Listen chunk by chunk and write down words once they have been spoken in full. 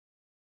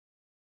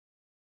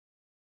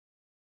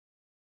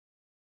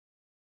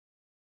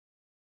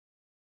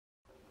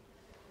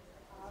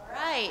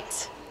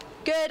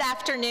Good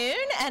afternoon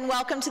and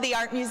welcome to the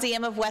Art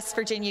Museum of West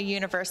Virginia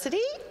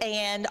University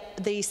and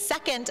the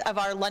second of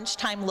our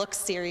Lunchtime Look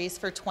series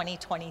for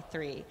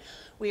 2023.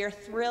 We are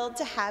thrilled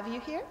to have you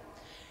here.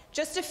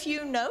 Just a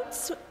few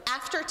notes.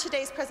 After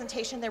today's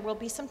presentation, there will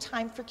be some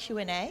time for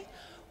Q&A.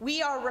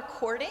 We are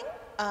recording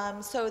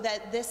so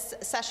that this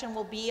session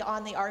will be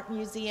on the Art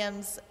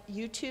Museum's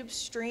YouTube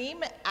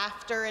stream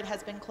after it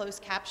has been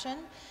closed captioned.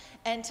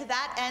 And to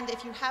that end,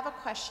 if you have a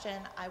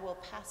question, I will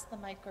pass the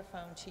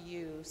microphone to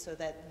you so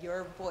that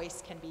your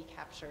voice can be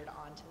captured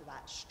onto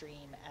that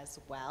stream as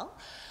well.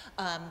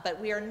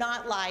 But we are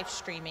not live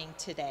streaming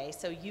today,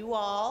 so you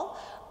all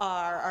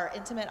are our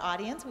intimate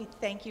audience. We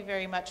thank you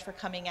very much for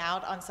coming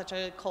out on such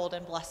a cold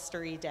and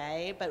blustery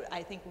day, but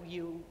I think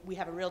we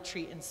have a real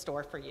treat in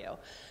store for you.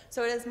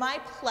 So it is my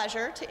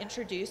pleasure to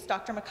introduce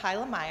Dr.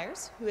 Mikylah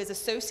Myers, who is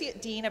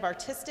Associate Dean of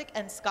Artistic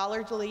and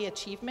Scholarly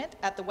Achievement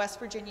at the West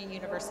Virginia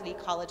University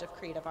College of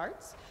Creative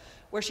Arts,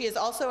 where she is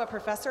also a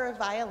professor of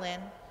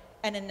violin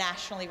and a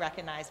nationally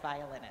recognized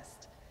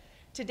violinist.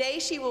 Today,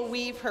 she will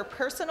weave her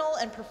personal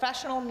and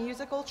professional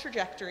musical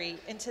trajectory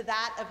into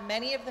that of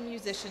many of the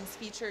musicians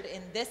featured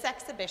in this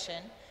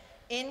exhibition,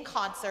 In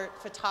Concert,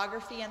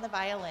 Photography and the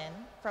Violin,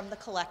 from the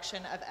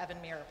collection of Evan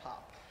Meeropol.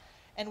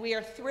 And we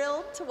are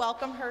thrilled to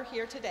welcome her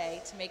here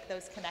today to make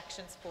those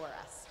connections for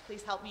us.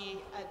 Please help me,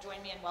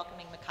 join me in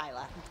welcoming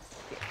Mikylah.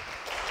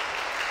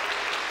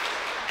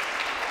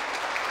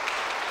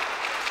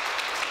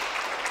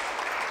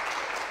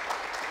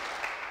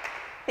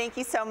 Thank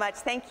you so much.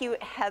 Thank you,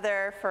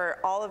 Heather, for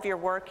all of your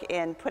work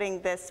in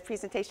putting this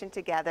presentation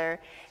together,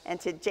 and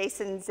to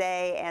Jason,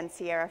 Zay, and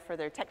Sierra for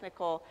their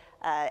technical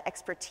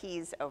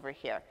expertise over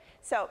here.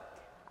 So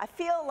I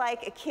feel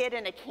like a kid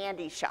in a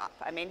candy shop.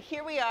 I mean,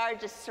 here we are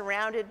just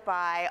surrounded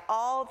by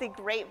all the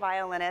great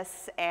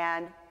violinists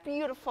and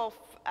beautiful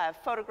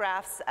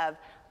photographs of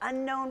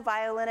unknown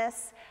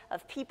violinists,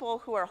 of people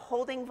who are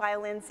holding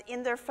violins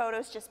in their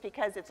photos just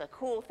because it's a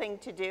cool thing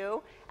to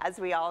do, as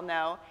we all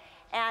know.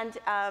 And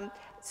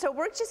so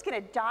we're just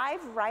going to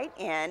dive right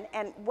in,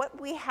 and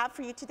what we have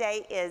for you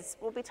today is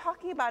we'll be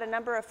talking about a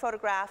number of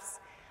photographs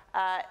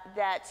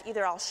that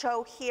either I'll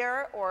show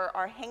here or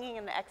are hanging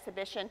in the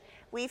exhibition.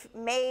 We've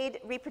made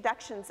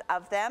reproductions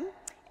of them,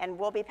 and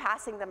we'll be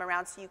passing them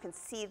around so you can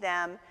see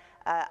them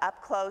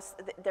up close.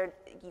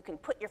 You can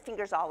put your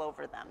fingers all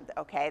over them,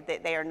 okay?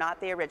 They are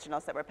not the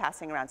originals that we're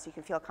passing around, so you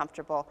can feel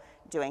comfortable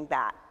doing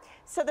that.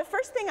 So the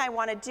first thing I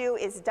want to do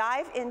is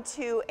dive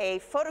into a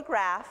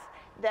photograph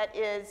that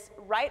is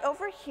right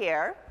over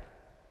here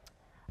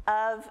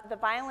of the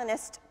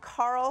violinist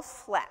Carl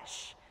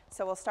Flesch.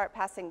 So we'll start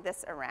passing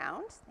this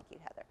around. Thank you,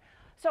 Heather.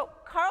 So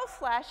Carl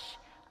Flesch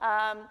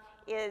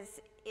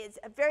is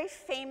a very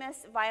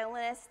famous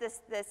violinist.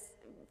 This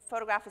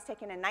photograph was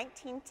taken in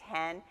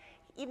 1910.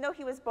 Even though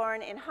he was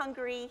born in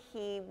Hungary,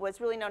 he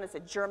was really known as a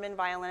German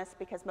violinist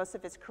because most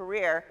of his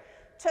career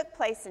took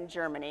place in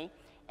Germany.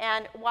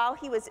 And while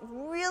he was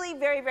really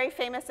very, very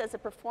famous as a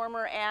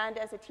performer and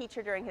as a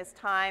teacher during his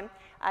time,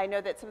 I know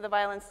that some of the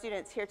violin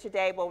students here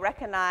today will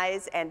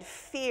recognize and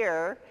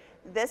fear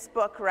this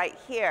book right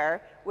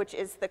here, which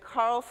is the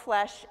Carl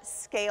Flesch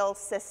scale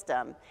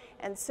system.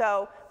 And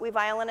so we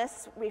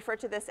violinists refer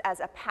to this as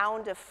a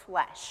pound of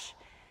flesh.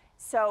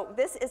 So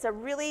this is a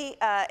really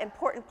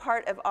important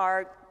part of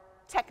our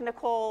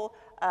technical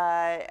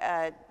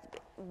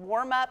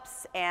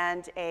warm-ups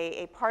and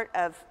a part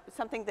of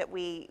something that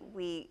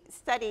we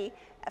study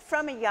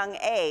from a young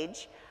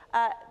age.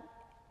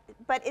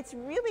 But it's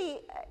really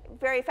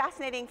very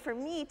fascinating for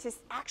me to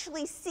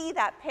actually see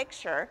that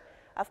picture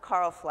of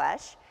Carl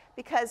Flesch,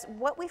 because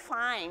what we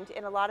find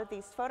in a lot of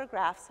these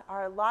photographs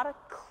are a lot of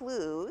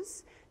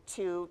clues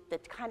to the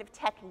kind of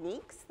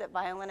techniques that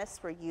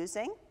violinists were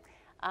using.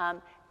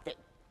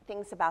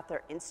 Things about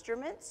their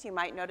instruments. You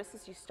might notice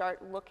as you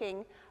start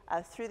looking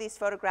through these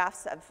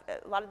photographs of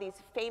a lot of these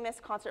famous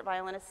concert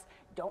violinists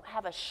don't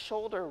have a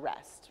shoulder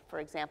rest, for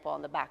example,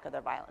 on the back of their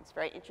violins.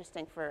 Very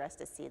interesting for us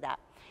to see that.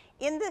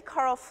 In the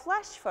Carl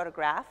Flesch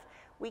photograph,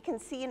 we can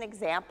see an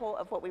example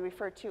of what we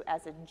refer to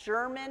as a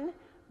German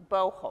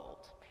bow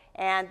hold.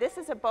 And this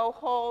is a bow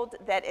hold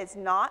that is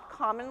not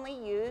commonly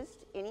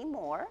used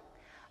anymore.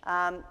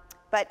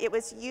 But it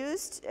was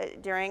used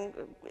during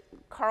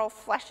Carl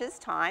Flesch's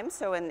time,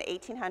 so in the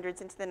 1800s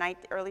into the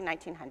early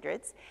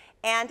 1900s.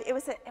 And it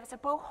was a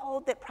bow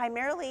hold that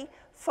primarily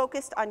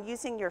focused on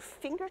using your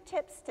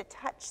fingertips to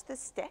touch the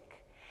stick,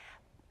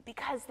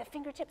 because the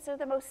fingertips are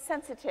the most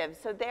sensitive,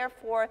 so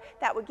therefore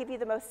that would give you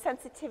the most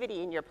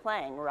sensitivity in your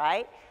playing,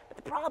 right? But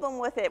the problem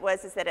with it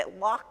is that it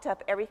locked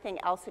up everything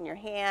else in your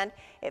hand.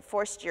 It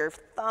forced your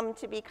thumb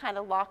to be kind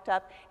of locked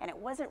up, and it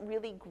wasn't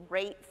really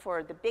great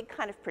for the big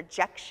kind of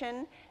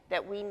projection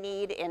that we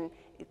need in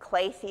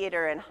Clay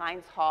Theater and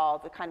Heinz Hall,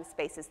 the kind of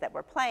spaces that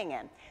we're playing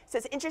in. So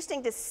it's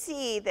interesting to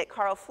see that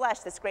Carl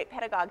Flesch, this great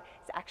pedagogue,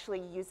 is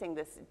actually using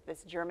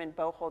this German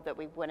bow hold that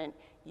we wouldn't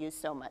use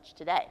so much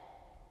today.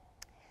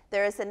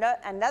 There is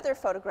another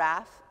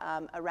photograph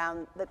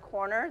around the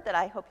corner that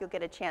I hope you'll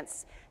get a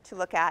chance to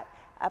look at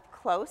up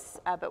close,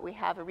 but we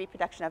have a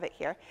reproduction of it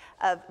here,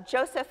 of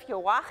Joseph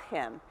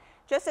Joachim.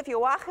 Joseph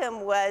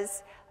Joachim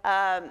was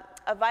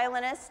a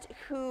violinist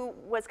who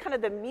was kind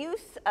of the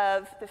muse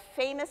of the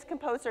famous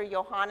composer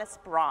Johannes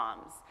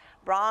Brahms.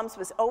 Brahms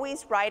was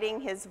always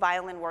writing his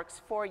violin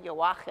works for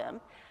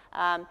Joachim.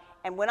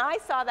 And when I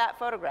saw that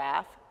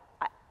photograph,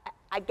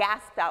 I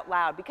gasped out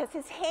loud because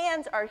his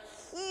hands are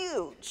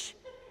huge.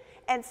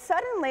 And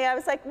suddenly I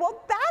was like,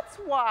 well, that's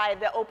why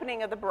the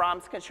opening of the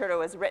Brahms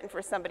concerto is written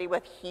for somebody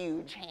with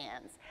huge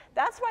hands.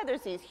 That's why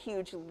there's these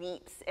huge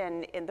leaps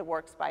in the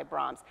works by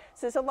Brahms.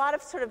 So there's a lot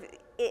of sort of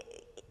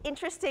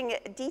interesting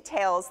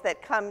details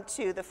that come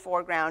to the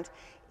foreground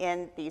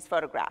in these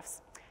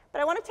photographs. But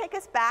I want to take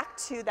us back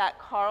to that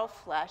Karl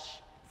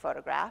Flesch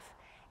photograph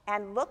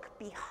and look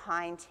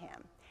behind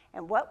him.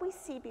 And what we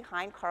see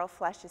behind Karl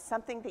Flesch is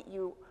something that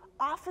you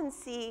often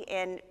see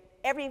in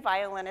every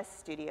violinist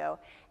studio,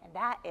 and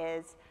that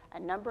is a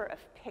number of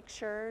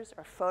pictures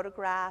or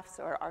photographs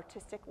or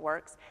artistic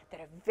works that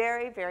are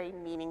very, very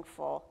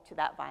meaningful to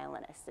that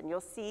violinist. And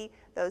you'll see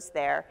those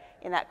there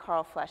in that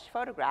Karl Flesch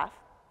photograph.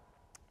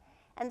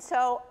 And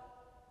so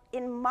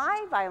in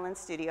my violin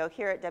studio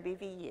here at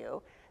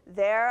WVU,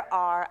 there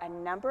are a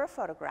number of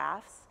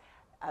photographs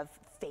of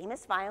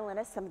famous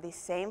violinists, some of these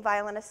same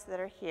violinists that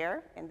are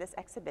here in this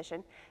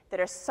exhibition, that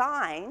are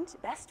signed,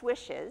 best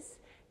wishes,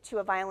 to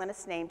a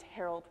violinist named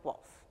Harold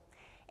Wolff.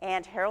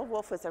 And Harold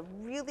Wolff was a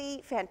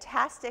really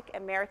fantastic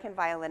American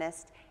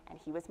violinist, and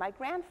he was my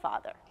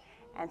grandfather.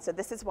 And so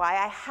this is why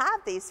I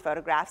have these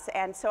photographs.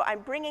 And so I'm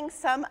bringing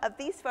some of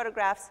these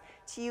photographs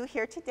to you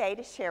here today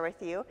to share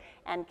with you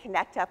and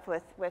connect up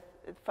with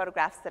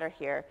photographs that are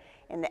here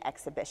in the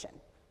exhibition.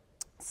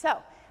 So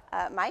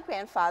my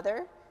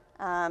grandfather,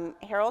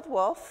 Harold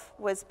Wolff,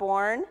 was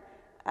born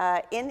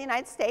in the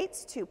United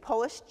States to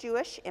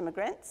Polish-Jewish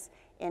immigrants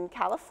in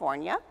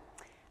California.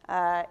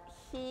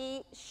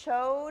 He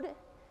showed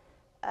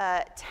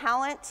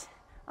talent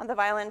on the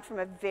violin from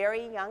a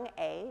very young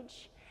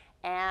age.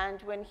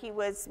 And when he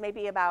was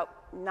maybe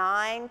about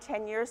 9,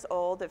 10 years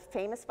old, a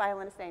famous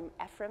violinist named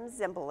Ephraim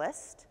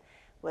Zimbalist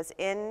was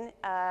in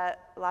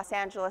Los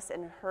Angeles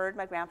and heard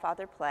my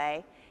grandfather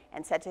play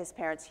and said to his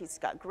parents, he's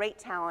got great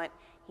talent.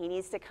 He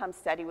needs to come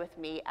study with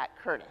me at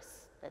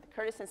Curtis, at the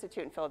Curtis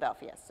Institute in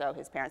Philadelphia. So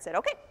his parents said,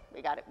 okay,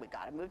 we got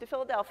to move to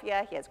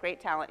Philadelphia. He has great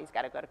talent. He's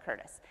got to go to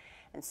Curtis.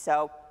 And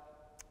so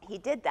he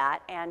did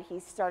that, and he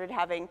started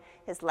having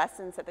his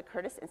lessons at the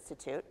Curtis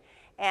Institute.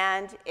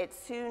 And it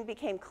soon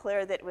became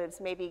clear that it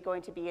was maybe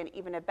going to be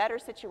even a better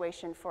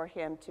situation for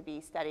him to be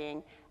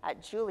studying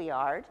at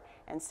Juilliard.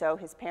 And so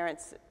his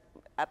parents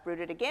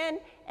uprooted again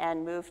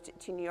and moved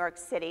to New York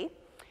City.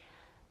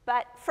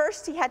 But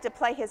first he had to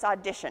play his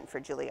audition for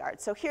Juilliard.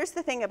 So here's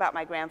the thing about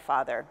my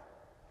grandfather.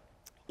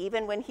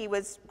 Even when he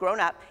was grown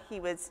up, he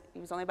was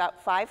only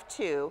about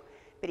 5'2",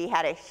 but he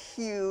had a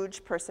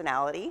huge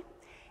personality.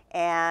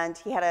 And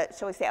he had,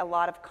 shall we say, a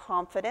lot of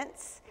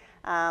confidence.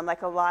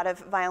 Like a lot of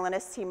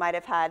violinists, he might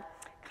have had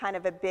kind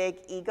of a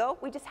big ego.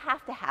 We just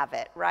have to have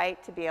it,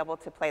 right, to be able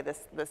to play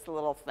this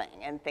little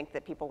thing and think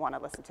that people want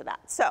to listen to that.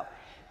 So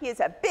he has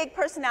a big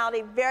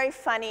personality, very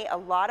funny, a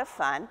lot of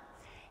fun.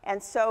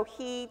 And so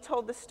he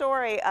told the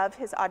story of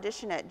his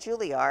audition at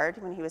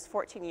Juilliard when he was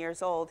 14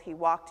 years old. He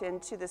walked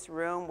into this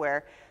room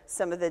where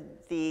some of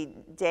the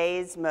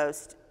day's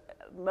most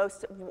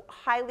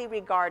highly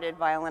regarded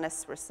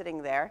violinists were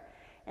sitting there.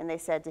 And they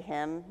said to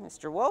him,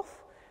 Mr.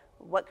 Wolff,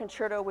 what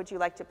concerto would you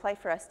like to play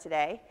for us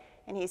today?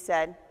 And he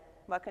said,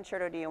 what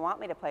concerto do you want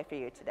me to play for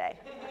you today?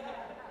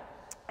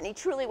 And he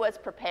truly was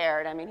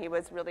prepared. I mean, he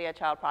was really a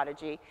child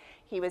prodigy.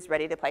 He was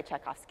ready to play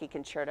Tchaikovsky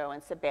concerto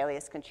and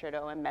Sibelius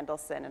concerto and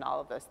Mendelssohn and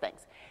all of those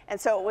things. And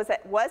so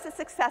it was a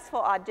successful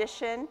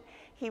audition.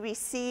 He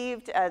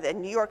received the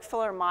New York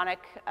Philharmonic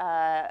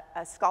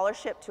a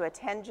scholarship to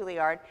attend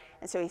Juilliard,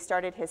 and so he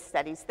started his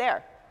studies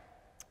there.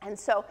 And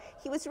so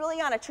he was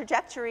really on a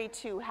trajectory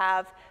to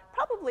have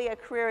probably a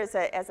career as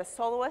a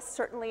soloist,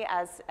 certainly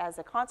as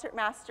a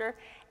concertmaster.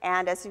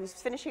 And as he was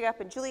finishing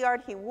up in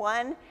Juilliard, he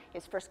won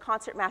his first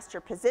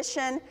concertmaster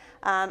position.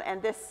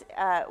 And this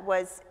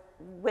was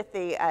with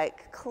the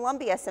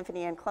Columbia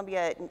Symphony in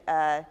Columbia,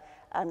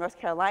 North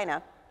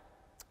Carolina.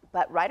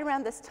 But right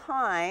around this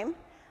time,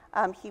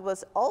 he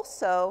was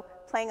also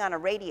playing on a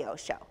radio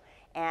show.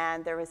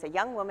 And there was a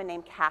young woman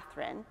named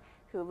Catherine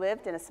who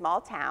lived in a small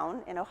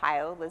town in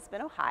Ohio,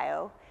 Lisbon,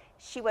 Ohio.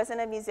 She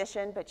wasn't a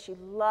musician, but she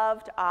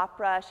loved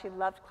opera, she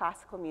loved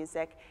classical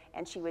music,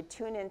 and she would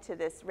tune into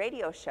this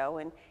radio show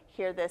and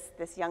hear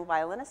this young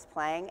violinist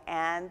playing,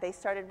 and they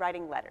started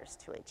writing letters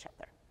to each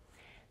other.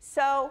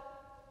 So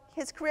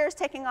his career is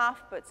taking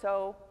off, but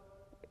so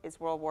is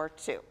World War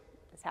II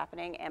is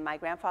happening, and my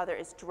grandfather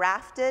is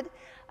drafted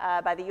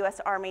by the US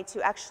Army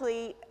to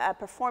actually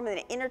perform in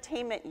an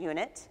entertainment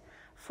unit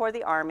for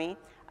the Army.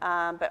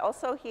 But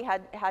also he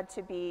had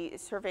to be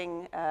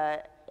serving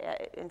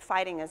in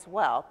fighting as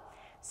well.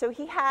 So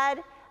he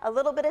had a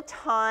little bit of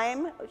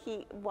time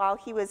while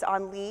he was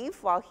on leave,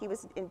 while he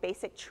was in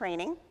basic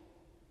training.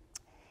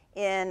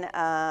 in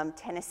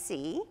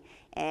Tennessee,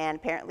 and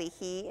apparently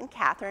he and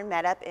Catherine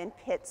met up in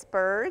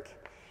Pittsburgh.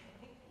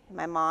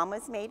 My mom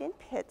was made in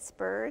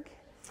Pittsburgh.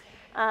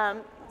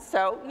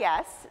 So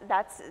yes,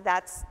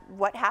 that's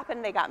what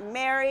happened. They got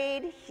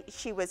married.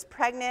 She was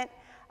pregnant.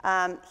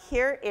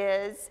 Here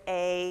is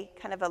a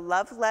kind of a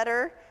love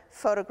letter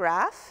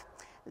photograph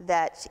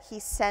that he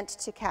sent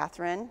to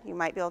Catherine. You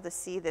might be able to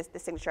see the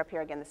signature up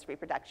here. Again, this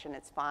reproduction,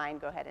 it's fine.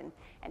 Go ahead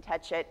and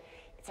touch it.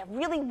 It's a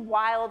really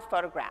wild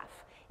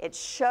photograph. It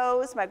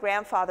shows my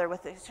grandfather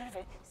with his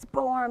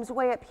arms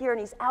way up here, and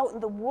he's out in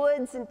the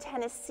woods in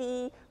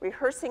Tennessee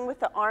rehearsing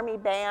with the Army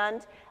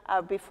band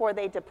before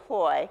they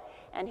deploy.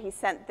 And he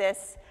sent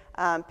this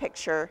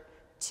picture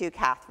to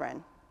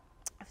Catherine.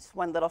 It's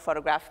one little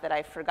photograph that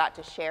I forgot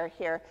to share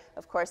here.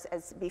 Of course,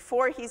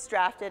 before he's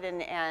drafted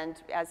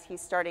and as he's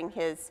starting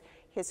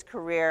his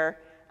career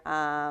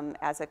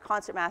as a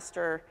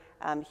concertmaster,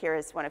 here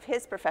is one of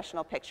his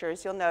professional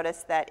pictures. You'll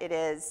notice that it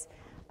is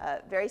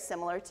very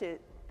similar to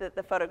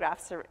the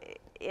photographs are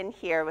in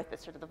here with the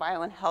sort of the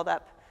violin held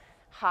up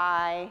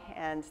high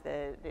and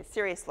the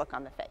serious look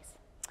on the face.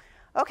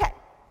 Okay,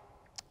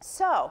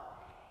 so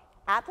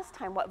at this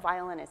time, what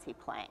violin is he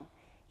playing?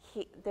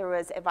 There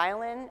was a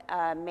violin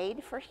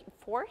made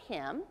for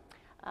him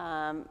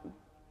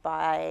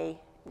by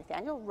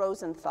Nathaniel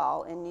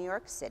Rosenthal in New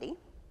York City.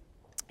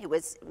 It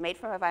was made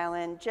from a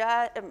violin,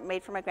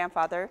 made for my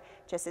grandfather,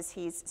 just as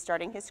he's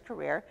starting his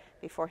career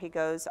before he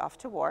goes off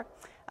to war.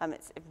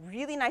 It's a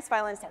really nice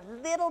violin. It's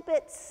a little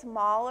bit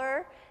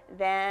smaller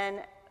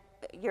than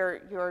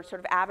your sort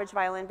of average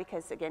violin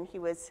because, again, he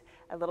was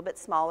a little bit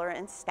smaller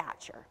in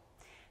stature.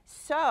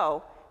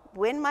 So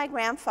when my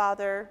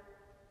grandfather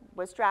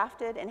was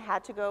drafted and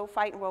had to go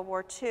fight in World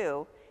War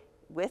II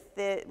with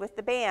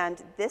the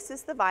band, this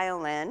is the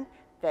violin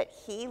that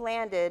he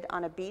landed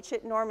on a beach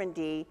at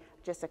Normandy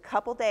just a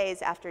couple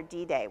days after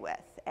D-Day with.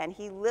 And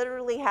he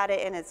literally had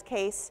it in his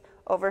case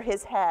over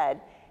his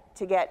head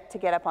to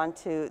get up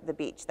onto the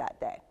beach that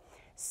day.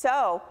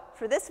 So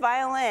for this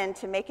violin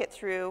to make it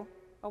through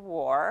a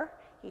war,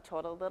 he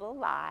told a little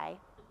lie.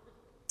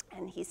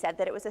 And he said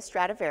that it was a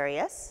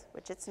Stradivarius,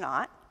 which it's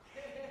not.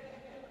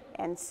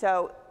 And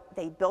so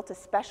they built a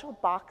special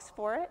box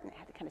for it, and it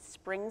had kind of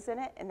springs in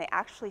it, and they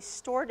actually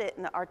stored it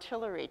in the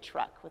artillery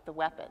truck with the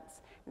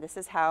weapons. And this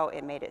is how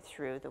it made it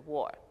through the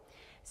war.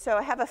 So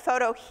I have a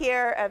photo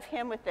here of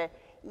him with the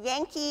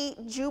Yankee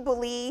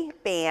Jubilee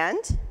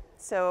Band.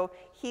 So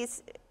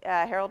he's,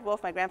 Harold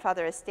Wolf, my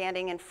grandfather, is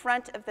standing in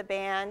front of the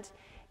band,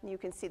 and you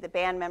can see the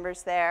band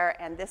members there,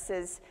 and this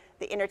is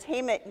the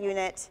entertainment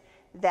unit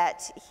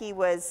that he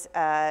was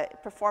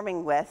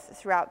performing with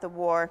throughout the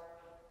war.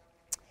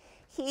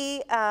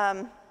 He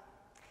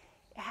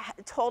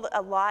told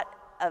a lot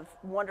of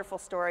wonderful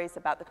stories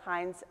about the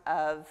kinds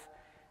of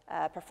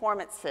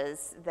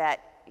performances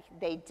that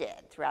they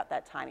did throughout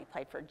that time. He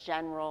played for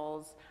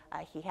generals.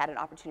 He had an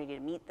opportunity to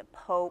meet the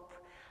Pope.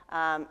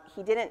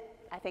 He didn't,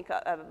 I think,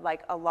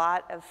 like a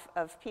lot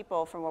of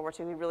people from World War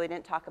II, he really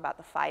didn't talk about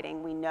the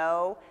fighting. We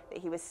know that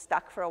he was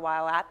stuck for a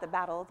while at the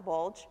Battle of the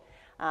Bulge,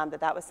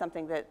 that was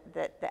something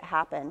that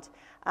happened.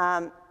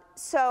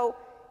 So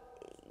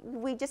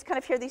we just kind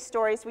of hear these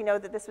stories. We know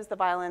that this was the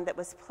violin that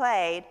was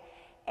played.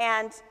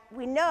 And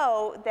we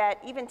know that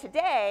even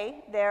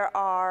today, there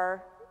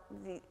are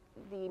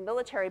the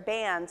military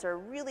bands are a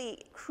really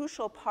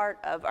crucial part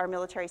of our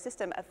military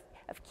system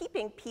of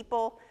keeping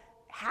people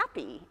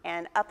happy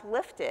and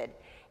uplifted.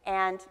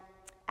 And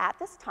at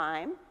this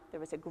time, there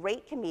was a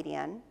great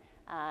comedian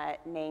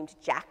named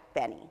Jack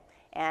Benny.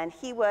 And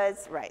he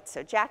was,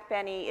 so Jack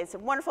Benny is a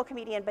wonderful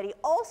comedian, but he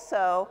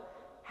also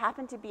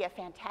happened to be a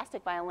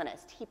fantastic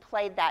violinist. He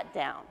played that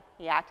down.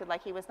 He acted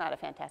like he was not a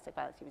fantastic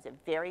violinist. He was a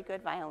very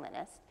good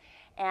violinist.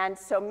 And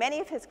so many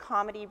of his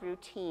comedy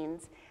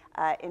routines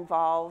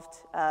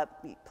involved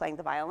playing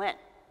the violin.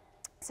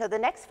 So the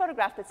next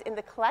photograph that's in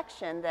the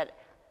collection that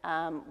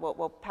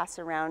we'll pass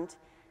around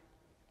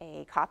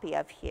a copy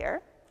of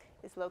here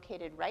is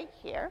located right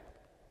here.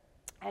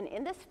 And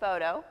in this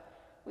photo,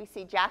 we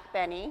see Jack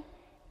Benny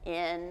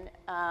in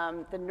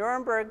the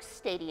Nuremberg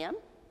Stadium.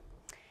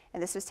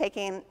 And this was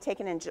taken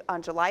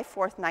on July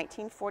 4th,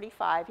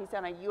 1945. He's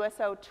on a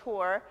USO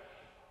tour.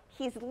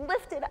 He's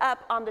lifted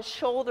up on the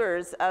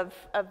shoulders of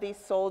these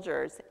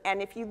soldiers.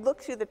 And if you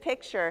look through the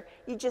picture,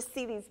 you just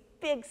see these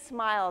big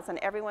smiles on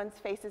everyone's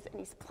faces, and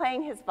he's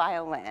playing his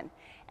violin.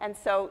 And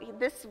so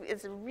this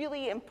is a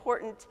really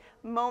important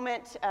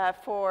moment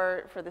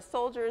for the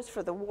soldiers,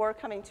 for the war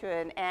coming to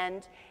an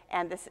end,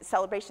 and this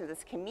celebration of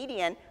this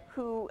comedian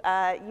who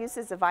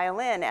uses a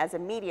violin as a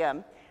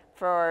medium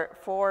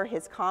for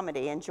his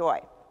comedy and joy.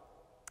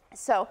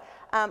 So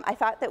I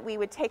thought that we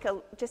would take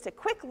just a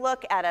quick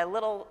look at a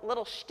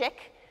little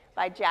shtick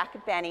by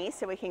Jack Benny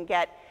so we can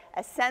get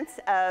a sense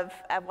of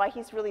why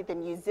he's really the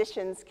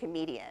musician's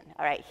comedian.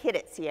 All right, hit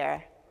it,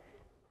 Sierra.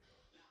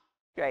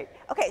 Great.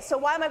 Okay, so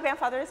while my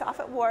grandfather is off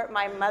at war,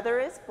 my mother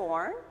is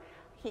born.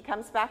 He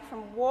comes back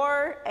from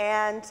war,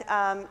 and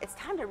it's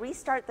time to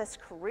restart this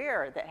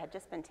career that had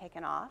just been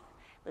taken off.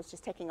 was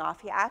just taking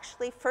off. He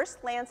actually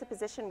first lands a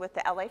position with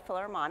the LA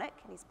Philharmonic,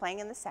 and he's playing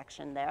in the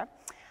section there.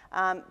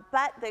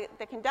 But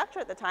the conductor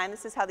at the time,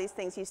 this is how these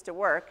things used to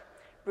work,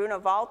 Bruno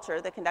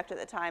Walter, the conductor at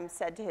the time,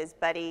 said to his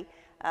buddy,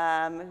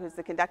 who's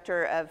the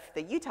conductor of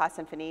the Utah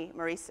Symphony,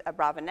 Maurice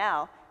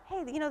Abravanel,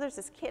 hey, you know, there's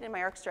this kid in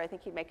my orchestra, I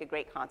think he'd make a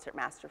great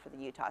concertmaster for the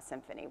Utah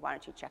Symphony. Why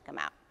don't you check him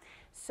out?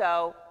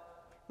 So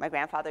my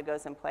grandfather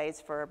goes and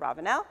plays for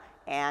Abravanel,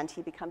 and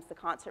he becomes the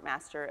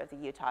concertmaster of the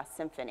Utah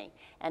Symphony.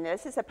 And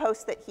this is a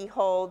post that he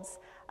holds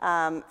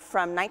from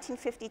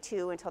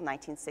 1952 until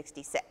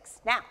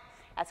 1966. Now,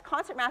 as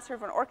concertmaster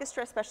of an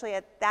orchestra, especially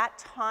at that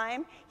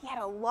time, he had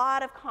a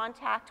lot of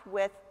contact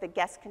with the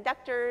guest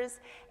conductors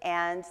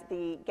and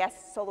the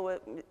guest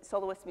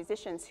soloist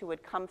musicians who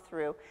would come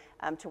through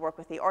to work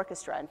with the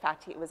orchestra. In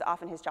fact, it was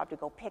often his job to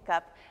go pick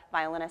up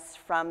violinists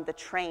from the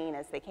train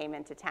as they came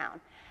into town.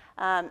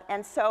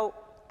 And so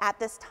at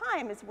this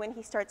time is when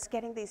he starts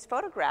getting these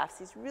photographs,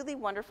 these really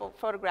wonderful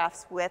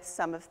photographs with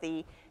some of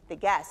the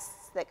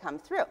guests that come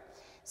through.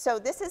 So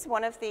this is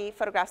one of the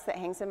photographs that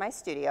hangs in my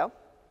studio.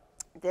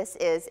 This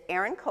is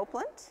Aaron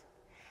Copland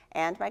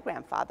and my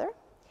grandfather.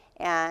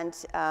 And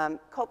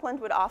Copland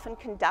would often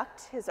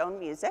conduct his own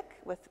music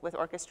with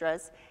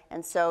orchestras.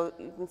 And so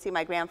you can see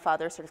my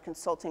grandfather sort of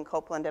consulting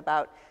Copland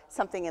about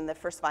something in the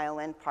first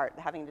violin part,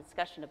 having a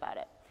discussion about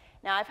it.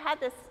 Now, I've had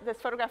this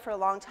photograph for a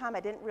long time. I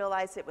didn't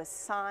realize it was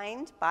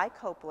signed by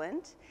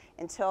Copland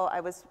until I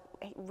was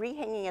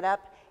rehanging it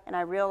up, and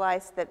I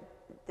realized that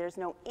there's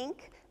no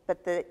ink,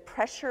 but the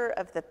pressure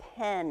of the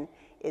pen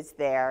is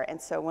there.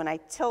 And so when I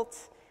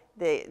tilt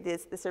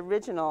this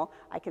original,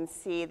 I can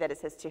see that it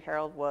says to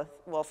Harold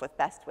Wolf with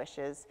best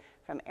wishes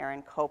from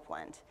Aaron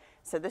Copland.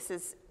 So this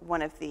is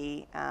one of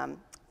the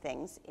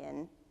things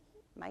in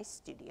my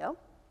studio.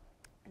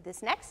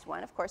 This next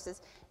one, of course,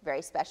 is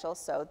very special.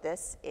 So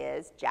this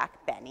is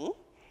Jack Benny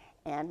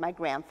and my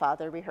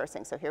grandfather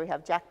rehearsing. So here we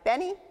have Jack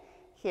Benny.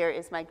 Here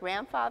is my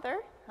grandfather.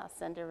 I'll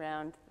send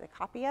around the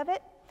copy of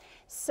it.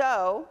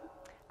 So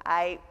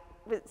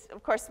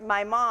of course,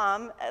 my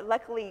mom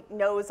luckily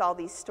knows all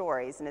these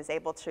stories and is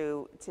able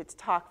to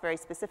talk very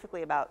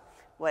specifically about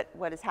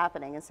what is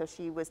happening. And so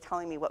she was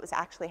telling me what was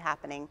actually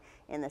happening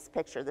in this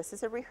picture. This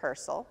is a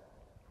rehearsal.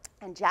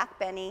 And Jack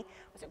Benny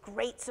was a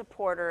great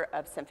supporter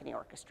of symphony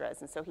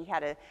orchestras. And so he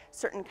had a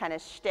certain kind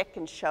of shtick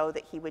and show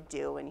that he would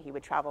do, and he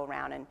would travel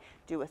around and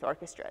do with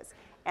orchestras.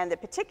 And the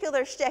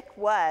particular shtick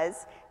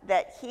was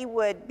that he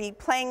would be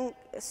playing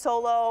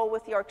solo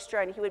with the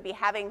orchestra, and he would be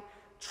having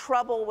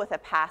trouble with a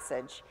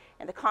passage,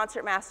 and the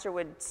concertmaster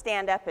would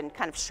stand up and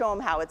kind of show him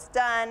how it's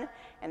done,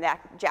 and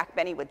that Jack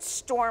Benny would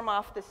storm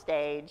off the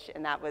stage,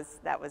 and that was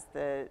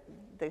the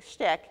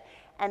shtick.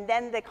 And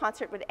then the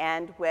concert would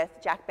end with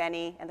Jack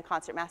Benny and the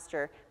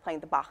concertmaster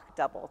playing the Bach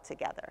double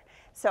together.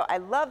 So I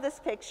love this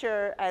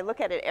picture. I look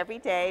at it every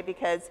day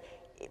because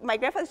my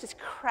grandfather's just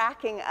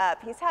cracking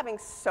up. He's having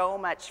so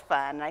much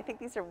fun. And I think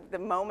these are the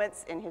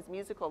moments in his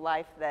musical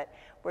life that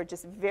were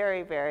just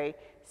very, very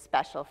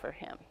special for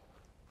him.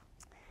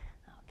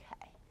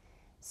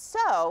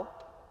 So,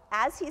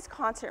 as he's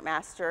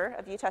concertmaster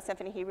of Utah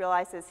Symphony, he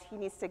realizes he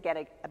needs to get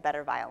a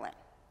better violin.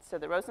 So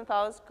the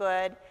Rosenthal is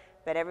good,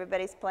 but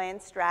everybody's playing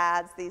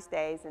Strads these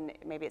days, and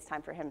maybe it's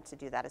time for him to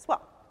do that as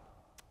well.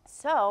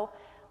 So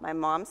my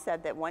mom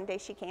said that one day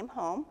she came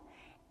home,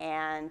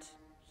 and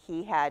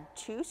he had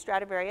 2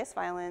 Stradivarius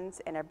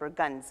violins and a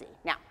Bergunzi.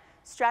 Now,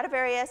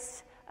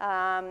 Stradivarius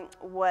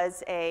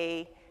was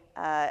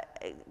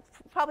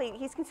probably,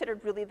 he's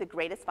considered really the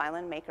greatest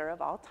violin maker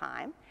of all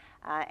time.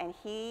 And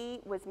he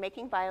was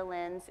making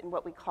violins in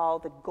what we call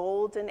the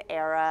golden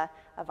era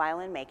of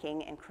violin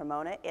making in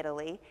Cremona,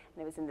 Italy,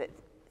 and it was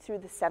through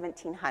the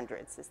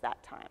 1700s is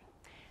that time.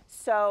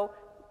 So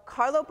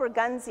Carlo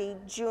Bergunzi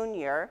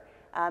Jr.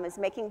 Is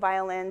making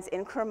violins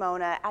in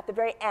Cremona at the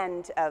very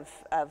end of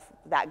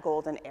that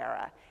golden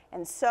era.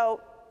 And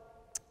so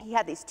he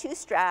had these 2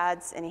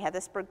 Strads, and he had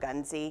this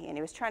Bergunzi, and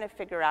he was trying to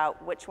figure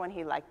out which one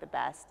he liked the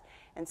best.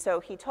 And so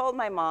he told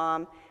my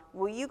mom,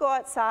 will you go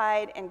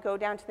outside and go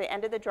down to the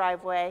end of the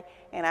driveway,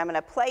 and I'm going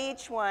to play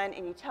each one,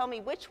 and you tell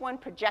me which one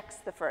projects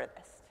the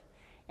furthest.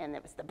 And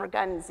it was the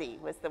Bergunzi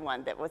was the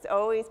one that was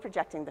always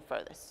projecting the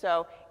furthest.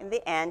 So in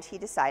the end, he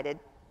decided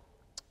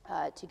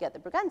to get the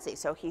Bergunzi.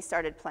 So he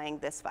started playing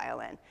this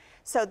violin.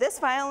 So this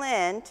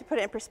violin, to put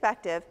it in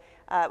perspective,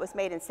 was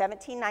made in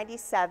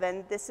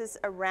 1797. This is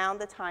around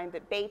the time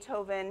that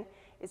Beethoven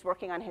is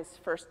working on his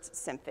first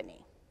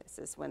symphony. This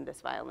is when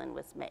this violin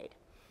was made.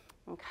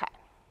 Okay.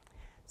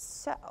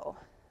 So,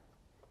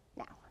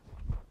 now,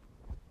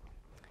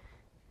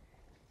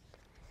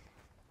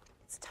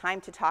 it's time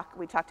to talk.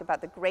 We talked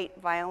about the great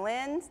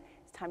violins.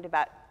 It's time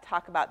to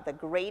talk about the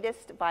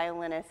greatest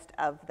violinist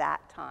of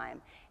that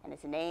time. And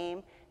his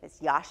name is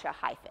Jascha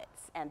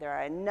Heifetz. And there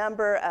are a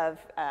number of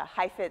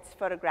Heifetz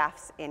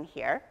photographs in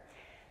here.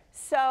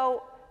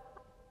 So,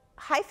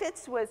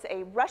 Heifetz was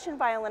a Russian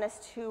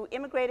violinist who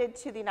immigrated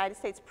to the United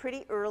States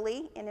pretty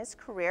early in his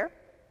career.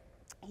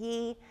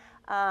 He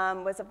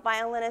was a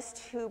violinist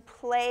who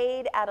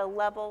played at a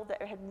level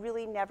that had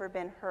really never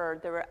been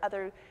heard. There were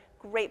other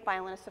great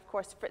violinists, of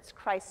course, Fritz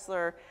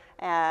Kreisler,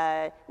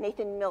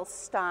 Nathan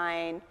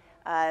Milstein,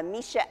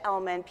 Misha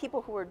Elman,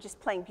 people who were just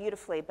playing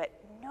beautifully, but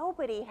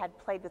nobody had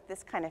played with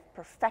this kind of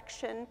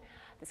perfection,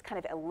 this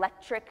kind of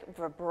electric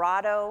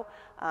vibrato,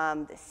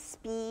 the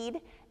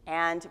speed,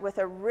 and with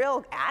a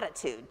real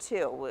attitude,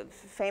 too.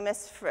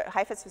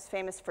 Heifetz was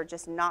famous for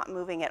just not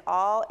moving at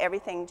all.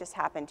 Everything just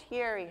happened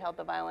here. He held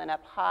the violin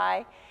up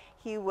high.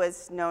 He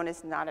was known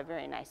as not a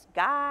very nice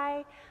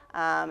guy.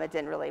 It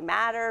didn't really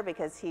matter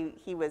because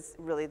he was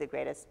really the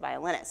greatest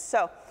violinist.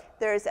 So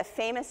there's a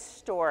famous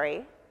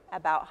story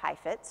about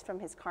Heifetz from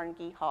his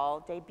Carnegie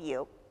Hall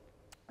debut,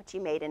 which he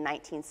made in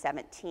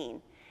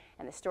 1917.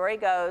 And the story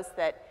goes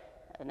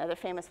that another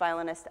famous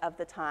violinist of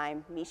the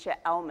time, Misha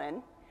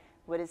Elman,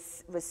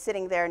 was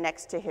sitting there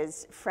next to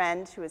his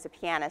friend, who was a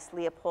pianist,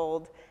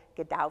 Leopold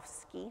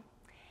Godowsky.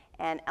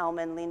 And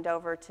Elman leaned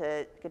over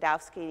to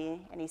Godowsky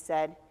and he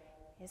said,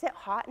 "Is it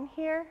hot in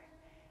here?"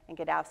 And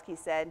Godowsky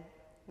said,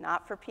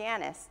 "Not for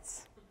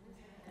pianists."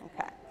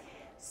 Okay.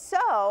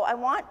 So I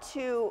want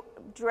to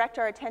direct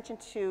our attention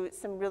to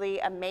some really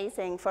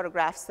amazing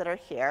photographs that are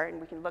here, and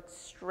we can look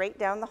straight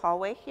down the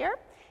hallway here,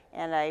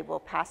 and I will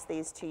pass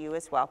these to you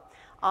as well.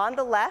 On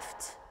the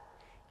left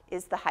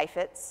is the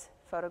Heifetz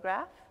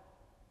photograph,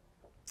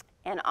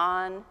 and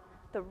on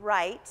the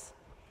right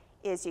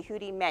is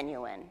Yehudi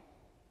Menuhin.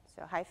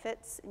 So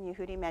Heifetz and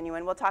Yehudi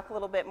Menuhin. We'll talk a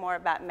little bit more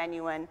about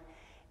Menuhin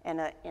in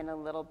a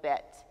little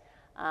bit.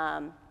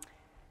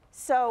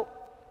 So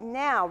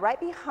now, right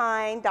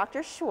behind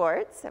Dr.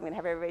 Schwartz, I'm going to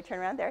have everybody turn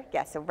around there.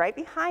 Yes, so right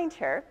behind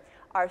her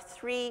are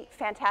 3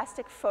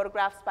 fantastic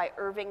photographs by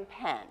Irving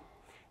Penn.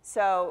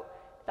 So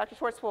Dr.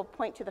 Schwartz will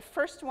point to the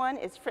first one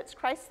is Fritz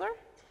Kreisler.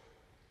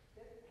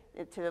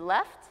 To the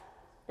left,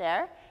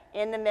 there.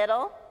 In the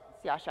middle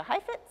is Jascha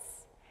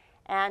Heifetz.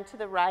 And to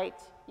the right,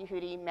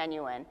 Yehudi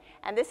Menuhin.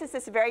 And this is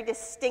this very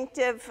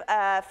distinctive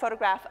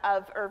photograph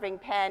of Irving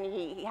Penn.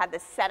 He had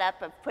this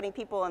setup of putting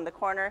people in the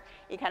corner.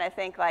 You kind of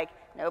think like,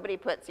 nobody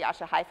puts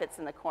Jascha Heifetz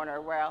in the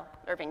corner, well,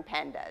 Irving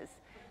Penn does.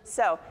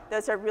 So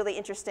those are really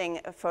interesting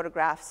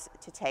photographs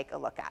to take a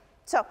look at.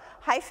 So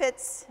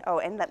Heifetz, oh,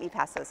 and let me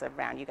pass those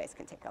around. You guys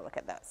can take a look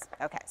at those.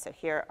 Okay, so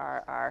here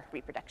are our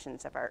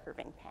reproductions of our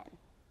Irving Penn.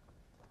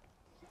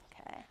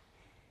 Okay.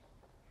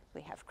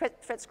 We have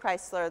Fritz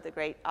Kreisler, the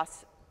great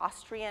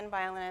Austrian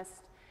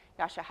violinist,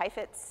 Jascha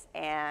Heifetz,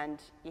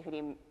 and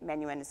Yehudi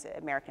Menuhin is an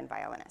American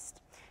violinist.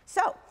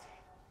 So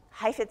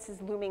Heifetz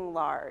is looming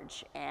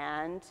large,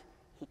 and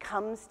he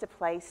comes to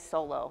play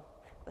solo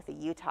with the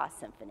Utah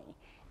Symphony.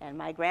 And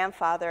my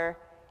grandfather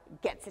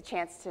gets a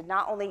chance to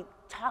not only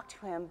talk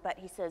to him, but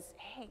he says,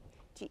 "Hey,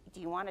 do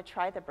you want to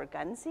try the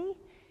Bergunzi?"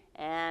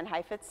 And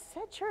Heifetz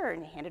said, "Sure,"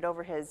 and he handed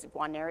over his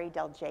Guarneri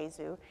del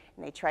Gesù,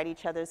 and they tried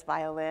each other's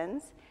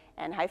violins.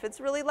 And Heifetz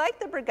really liked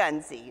the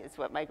Bergunzi, is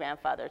what my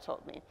grandfather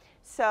told me.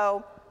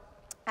 So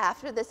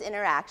after this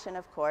interaction,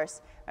 of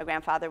course, my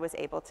grandfather was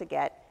able to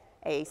get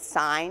a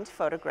signed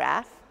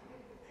photograph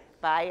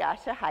by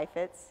Jascha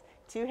Heifetz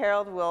to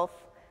Harold Wolff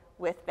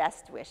with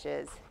best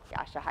wishes,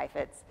 Jascha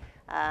Heifetz.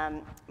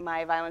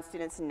 My violin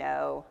students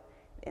know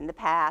in the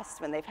past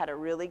when they've had a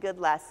really good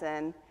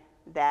lesson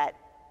that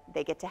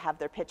they get to have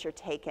their picture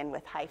taken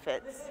with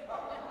Heifetz,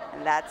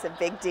 and that's a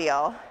big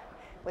deal.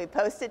 We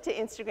post it to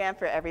Instagram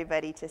for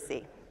everybody to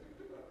see.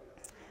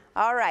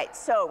 All right,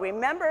 so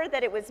remember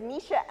that it was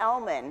Misha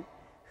Elman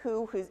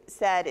who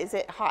said, "Is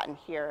it hot in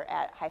here?"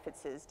 at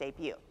Heifetz's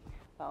debut.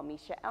 Well,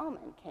 Misha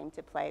Elman came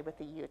to play with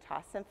the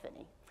Utah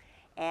Symphony.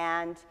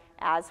 And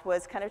as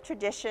was kind of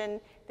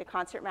tradition, the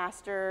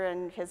concertmaster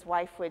and his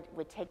wife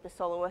would take the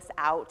soloist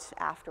out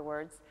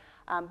afterwards.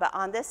 But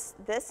on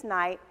this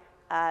night,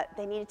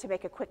 they needed to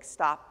make a quick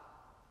stop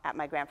at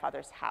my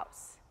grandfather's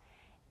house.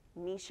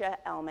 Misha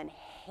Elman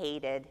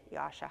hated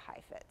Jascha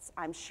Heifetz.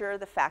 I'm sure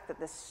the fact that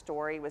this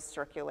story was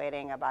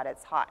circulating about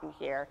it's hot in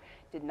here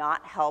did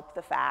not help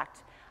the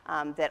fact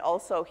that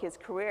also his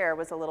career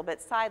was a little bit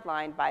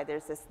sidelined by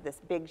there's this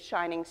big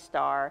shining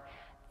star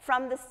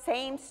from the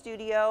same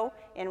studio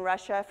in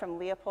Russia, from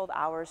Leopold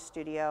Auer's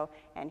studio,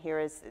 and here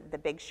is the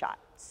big shot.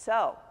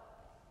 So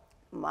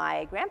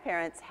my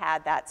grandparents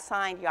had that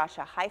signed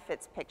Jascha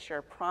Heifetz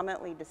picture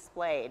prominently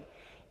displayed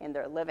in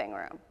their living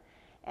room.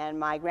 And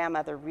my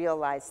grandmother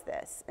realized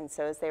this. And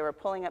so as they were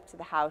pulling up to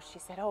the house, she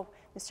said, "Oh,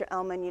 Mr.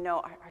 Elman, you know,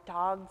 our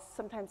dog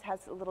sometimes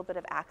has a little bit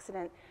of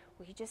accident.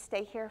 Will you just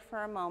stay here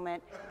for a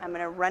moment? I'm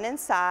going to run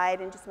inside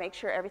and just make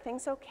sure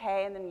everything's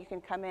okay, and then you can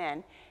come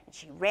in." And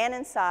she ran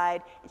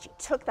inside, and she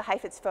took the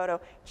Heifetz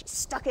photo, she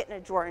stuck it in a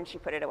drawer, and she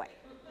put it away.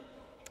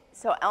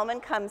 So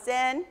Elman comes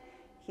in.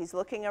 He's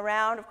looking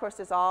around. Of course,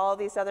 there's all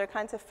these other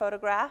kinds of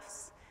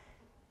photographs.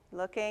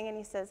 Looking, and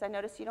he says, "I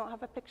notice you don't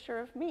have a picture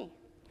of me."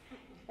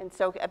 And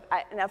so,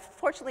 now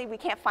fortunately, we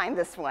can't find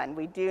this one.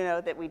 We do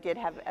know that we did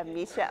have a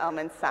Misha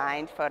Elman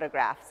signed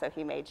photograph, so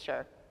he made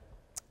sure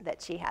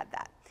that she had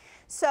that.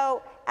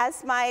 So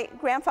as my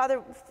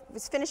grandfather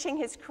was finishing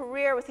his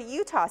career with the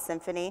Utah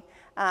Symphony,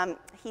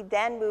 he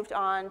then moved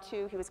on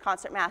to, he was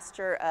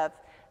concertmaster of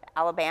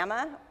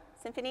Alabama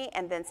Symphony,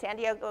 and then San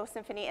Diego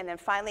Symphony, and then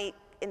finally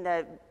in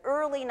the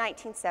early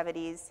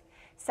 1970s,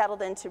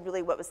 settled into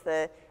really what was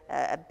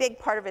a big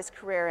part of his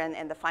career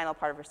and the final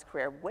part of his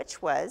career,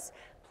 which was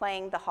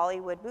playing the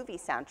Hollywood movie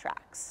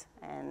soundtracks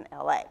in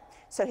LA.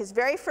 So his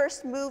very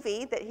first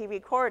movie that he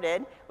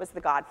recorded was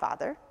The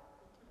Godfather.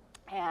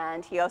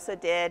 And he also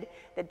did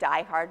the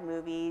Die Hard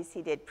movies.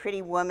 He did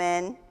Pretty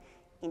Woman,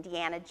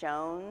 Indiana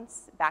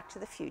Jones, Back to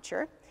the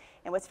Future.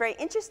 And what's very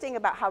interesting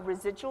about how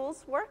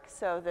residuals work,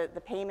 so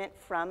the payment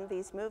from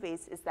these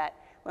movies, is that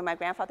when my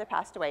grandfather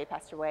passed away, he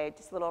passed away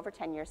just a little over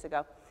 10 years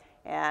ago,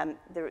 and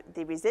the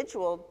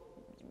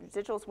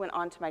residuals went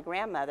on to my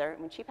grandmother.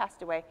 When she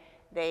passed away,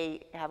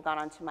 they have gone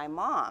on to my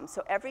mom.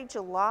 So every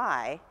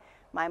July,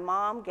 my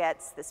mom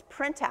gets this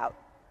printout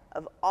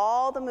of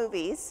all the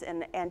movies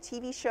and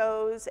TV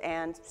shows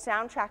and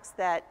soundtracks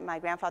that my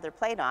grandfather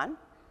played on,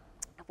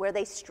 where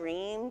they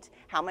streamed,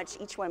 how much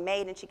each one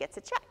made, and she gets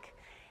a check.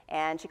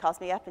 And she calls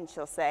me up and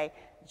she'll say,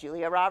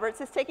 Julia Roberts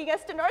is taking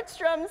us to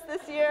Nordstrom's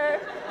this year.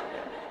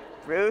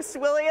 Bruce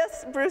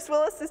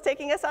Willis is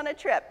taking us on a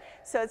trip.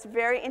 So it's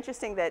very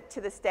interesting that to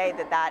this day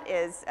that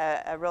is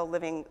a real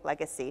living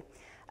legacy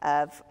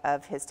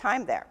of his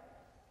time there.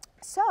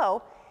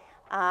 So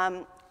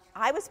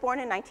I was born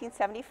in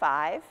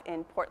 1975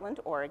 in Portland,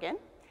 Oregon.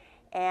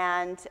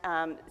 And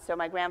so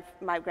my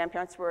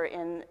grandparents were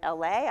in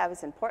LA. I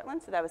was in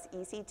Portland, so that was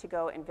easy to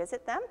go and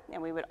visit them,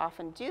 and we would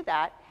often do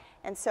that.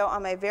 And so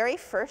on my very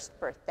first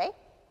birthday,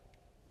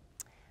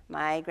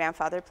 my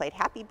grandfather played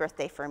Happy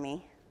Birthday for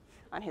me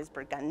on his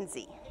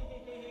Burgundy.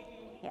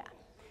 Yeah,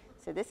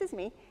 so this is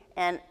me.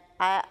 And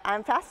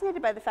I'm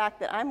fascinated by the fact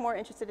that I'm more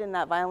interested in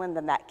that violin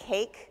than that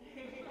cake.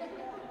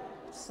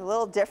 It's a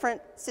little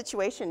different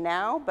situation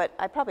now, but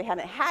I probably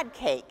haven't had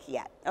cake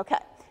yet. Okay.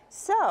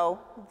 So,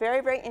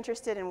 very, very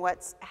interested in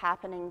what's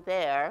happening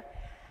there.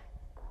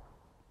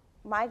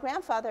 My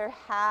grandfather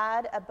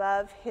had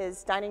above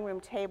his dining room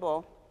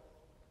table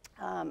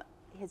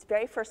his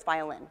very first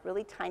violin,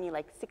 really tiny,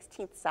 like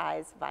 16th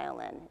size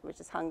violin, which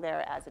is hung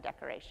there as a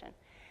decoration.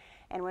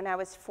 And when I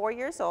was 4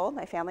 years old,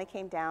 my family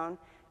came down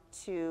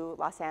to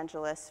Los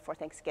Angeles for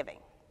Thanksgiving.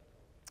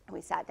 And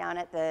we sat down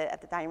at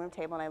the dining room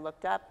table, and I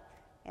looked up,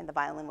 and the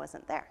violin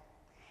wasn't there.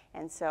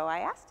 And so I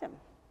asked him,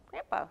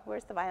 Grandpa,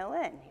 where's the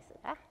violin? He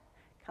said,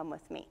 come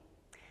with me.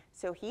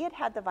 So he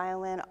had the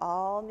violin,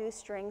 all new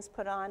strings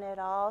put on it,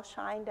 all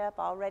shined up,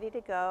 all ready to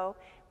go.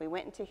 We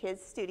went into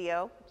his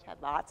studio, which had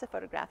lots of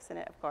photographs in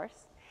it, of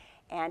course,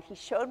 and he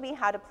showed me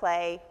how to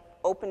play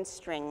open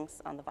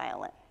strings on the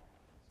violin.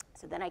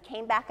 So then I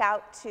came back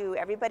out to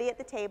everybody at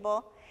the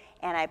table,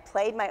 and I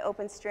played my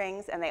open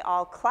strings, and they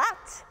all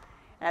clapped,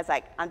 and I was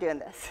like, I'm doing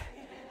this.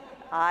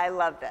 I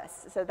love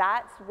this. So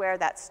that's where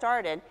that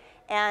started.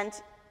 And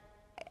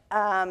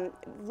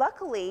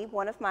luckily,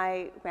 one of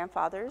my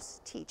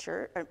grandfather's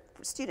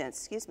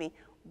students,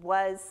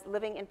 was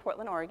living in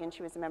Portland, Oregon.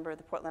 She was a member of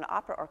the Portland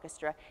Opera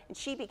Orchestra, and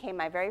she became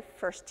my very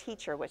first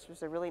teacher, which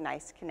was a really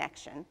nice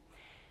connection.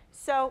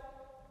 So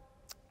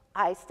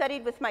I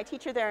studied with my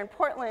teacher there in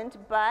Portland,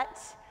 but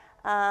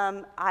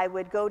I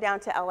would go down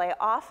to LA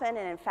often,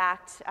 and in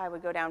fact, I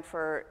would go down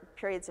for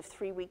periods of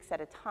 3 weeks at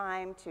a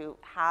time to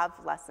have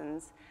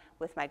lessons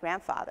with my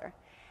grandfather.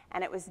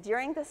 And it was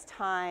during this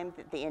time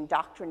that the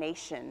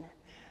indoctrination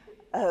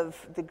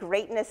of the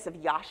greatness of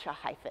Jascha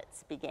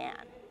Heifetz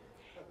began.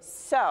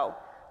 So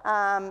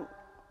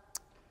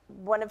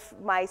one of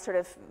my sort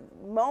of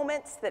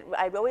moments that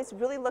I always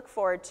really look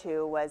forward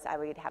to was I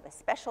would have a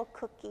special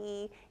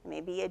cookie,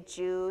 maybe a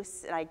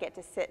juice, and I'd get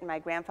to sit in my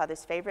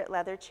grandfather's favorite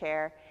leather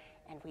chair,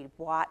 and we'd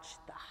watch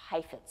the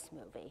Heifetz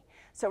movie.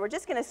 So we're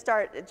just going to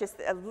start just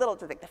a little,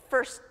 like the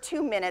first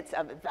 2 minutes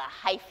of the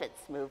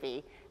Heifetz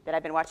movie that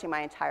I've been watching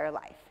my entire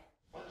life.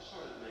 What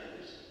sort of man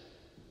is he?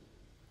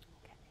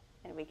 Okay,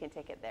 and we can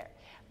take it there.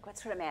 What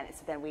sort of man is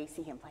he? Then we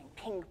see him playing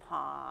ping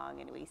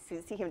pong, and we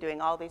see him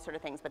doing all these sort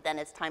of things, but then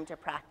it's time to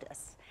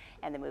practice,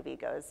 and the movie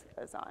goes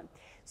on.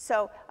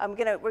 So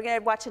we're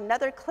gonna watch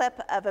another clip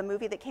of a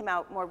movie that came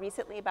out more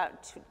recently,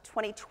 about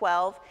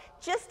 2012,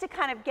 just to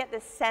kind of get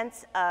the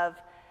sense of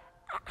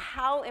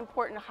how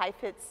important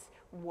Heifetz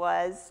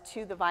was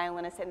to the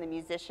violinists and the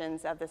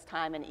musicians of this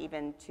time and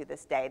even to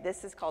this day.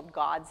 This is called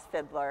God's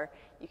Fiddler.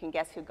 You can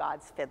guess who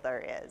God's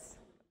Fiddler is.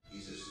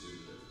 He's a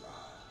student of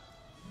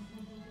God.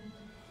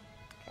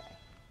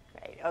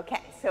 Okay, great.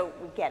 Okay, so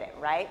we get it,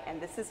 right?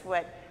 And this is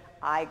what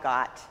I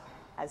got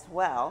as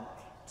well,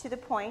 to the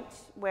point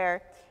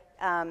where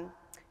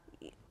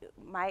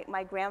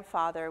my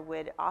grandfather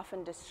would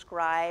often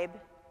describe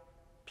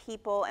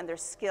people and their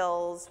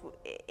skills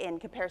in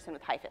comparison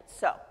with Heifetz.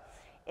 So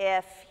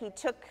if he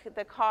took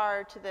the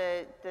car to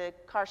the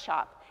car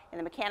shop and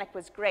the mechanic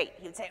was great,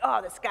 he would say,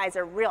 oh, this guy's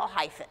a real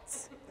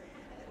Heifetz.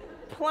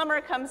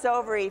 Plumber comes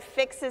over, he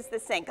fixes the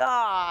sink.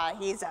 Oh,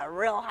 he's a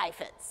real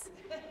Heifetz.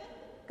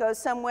 Goes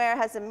somewhere,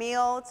 has a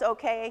meal, it's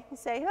okay. You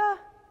say, oh,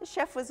 the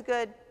chef was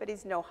good, but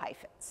he's no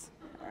Heifetz.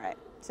 All right,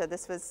 so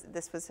this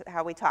was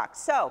how we talked.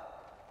 So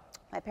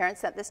my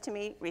parents sent this to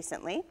me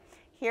recently.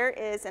 Here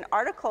is an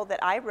article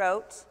that I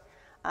wrote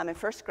in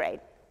first grade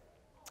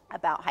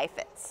about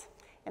Heifetz.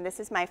 And this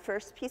is my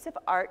first piece of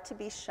art to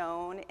be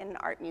shown in an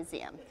art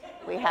museum.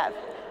 We have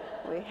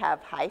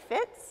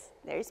Heifetz.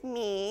 There's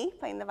me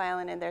playing the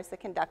violin, and there's the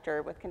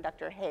conductor with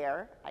conductor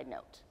hair, I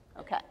note.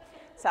 Okay,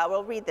 so I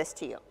will read this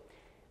to you.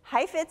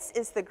 Heifetz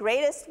is the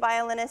greatest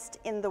violinist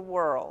in the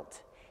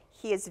world.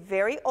 He is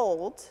very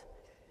old,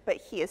 but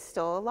he is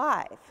still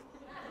alive.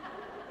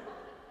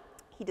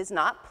 He does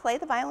not play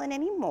the violin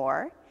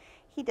anymore.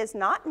 He does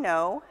not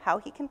know how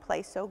he can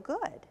play so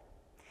good.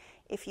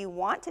 If you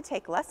want to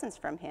take lessons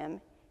from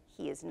him,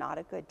 he is not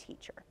a good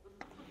teacher.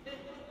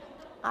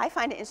 I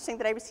find it interesting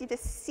that I received a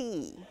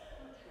C.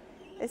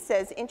 It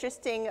says,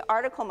 interesting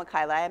article,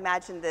 Mikylah. I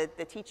imagine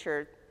the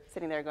teacher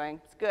sitting there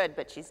going, it's good,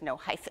 but she's no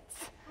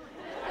Heifetz.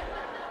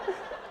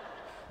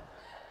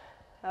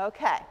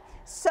 Okay,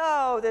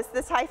 so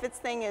this Heifetz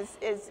thing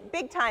is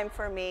big time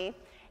for me.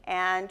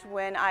 And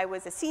when I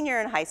was a senior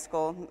in high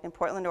school in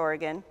Portland,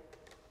 Oregon,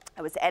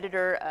 I was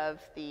editor of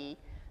the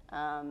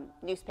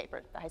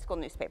newspaper, the high school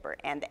newspaper.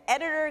 And the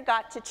editor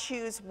got to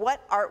choose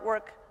what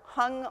artwork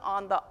hung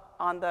on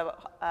the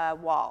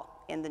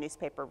wall in the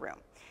newspaper room.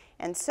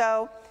 And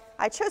so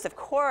I chose, of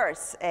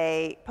course,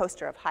 a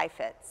poster of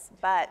Heifetz.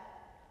 But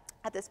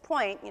at this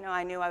point, you know,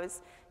 I knew I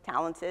was a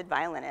talented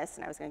violinist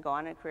and I was going to go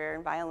on a career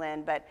in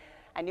violin, but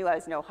I knew I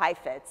was no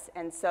Heifetz.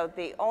 And so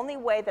the only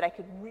way that I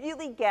could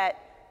really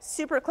get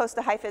super close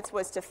to Heifetz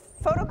was to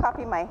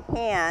photocopy my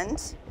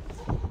hand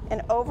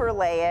and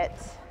overlay it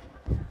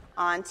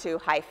onto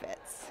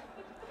Heifetz.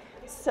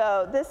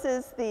 So this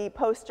is the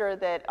poster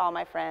that all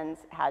my friends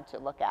had to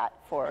look at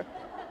for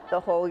the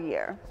whole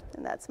year.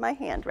 And that's my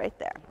hand right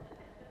there.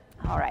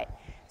 All right.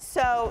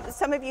 So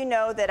some of you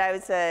know that I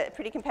was a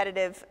pretty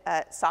competitive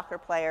soccer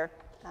player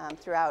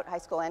throughout high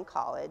school and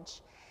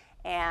college.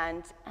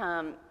 And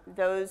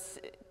those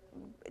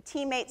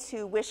teammates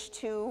who wished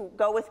to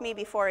go with me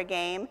before a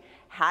game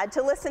had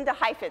to listen to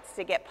Heifetz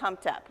to get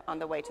pumped up on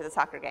the way to the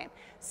soccer game.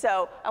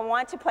 So I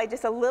want to play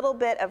just a little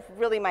bit of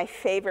really my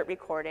favorite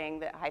recording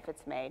that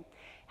Heifetz made. You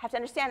have to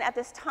understand, at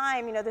this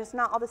time, you know, there's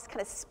not all this kind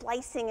of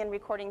splicing and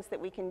recordings that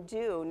we can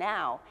do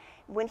now.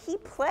 When he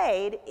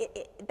played,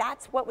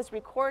 that's what was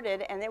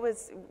recorded, and it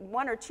was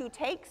 1 or 2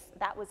 takes,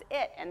 that was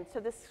it. And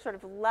so this sort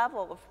of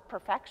level of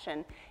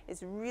perfection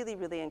is really,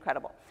 really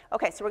incredible.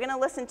 Okay, so we're going to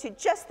listen to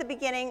just the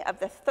beginning of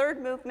the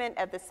 3rd movement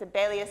of the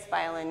Sibelius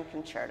Violin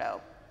Concerto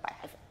by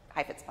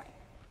Heifetz playing.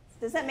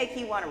 Does that make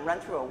you want to run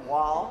through a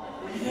wall?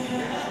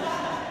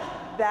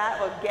 That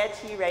will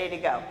get you ready to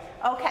go.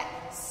 Okay,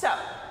 so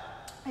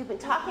we've been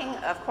talking,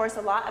 of course,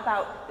 a lot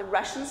about the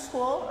Russian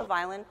school of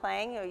violin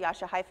playing.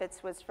 Jascha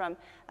Heifetz was from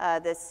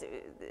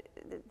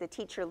the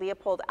teacher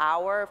Leopold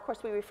Auer. Of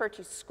course, we refer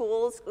to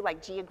schools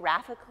like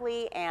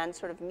geographically and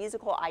sort of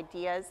musical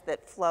ideas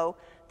that flow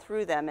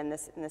through them in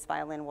this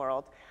violin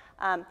world.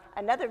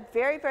 Another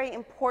very, very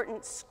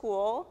important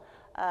school,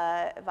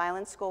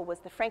 violin school, was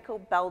the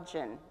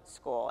Franco-Belgian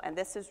school. And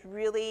this is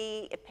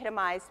really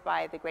epitomized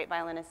by the great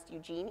violinist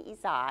Eugene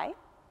Izai,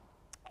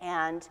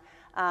 and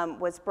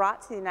was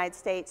brought to the United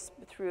States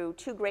through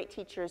 2 great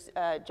teachers,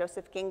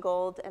 Joseph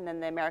Gingold and then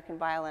the American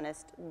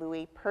violinist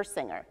Louis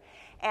Persinger.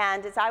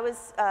 And as I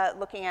was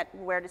looking at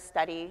where to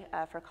study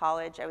for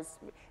college, I was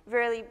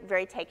very,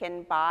 very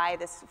taken by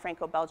this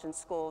Franco-Belgian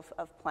school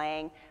of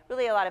playing.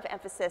 Really a lot of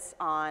emphasis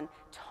on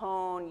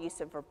tone,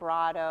 use of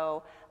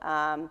vibrato,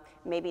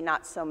 maybe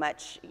not so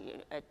much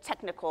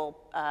technical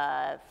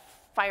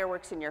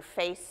fireworks in your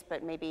face,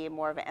 but maybe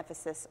more of an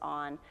emphasis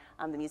on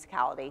the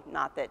musicality,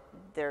 not that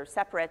they're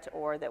separate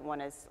or that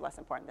one is less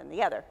important than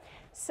the other.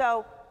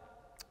 So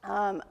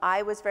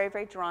I was very,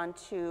 very drawn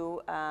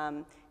to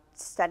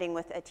studying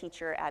with a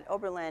teacher at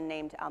Oberlin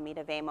named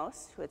Almeida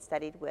Vamos, who had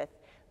studied with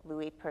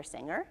Louis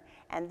Persinger.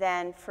 And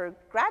then for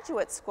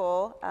graduate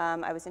school,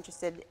 I was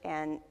interested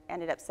and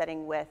ended up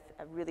studying with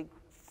a really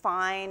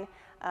fine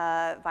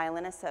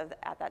violinist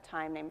at that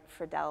time named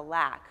Friedel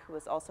Lack, who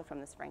was also from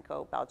this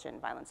Franco-Belgian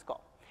violin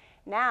school.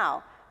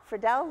 Now,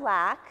 Friedel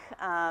Lack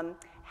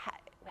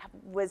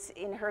was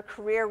in her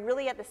career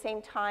really at the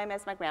same time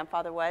as my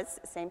grandfather was,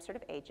 same sort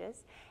of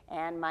ages.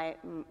 And my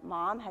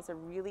mom has a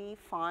really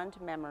fond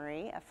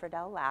memory of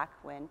Friedel Lack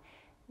when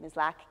Ms.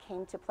 Lack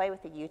came to play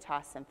with the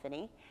Utah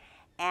Symphony.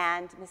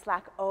 And Ms.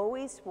 Lack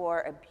always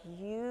wore a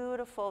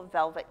beautiful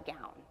velvet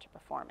gown to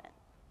perform in.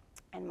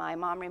 And my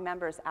mom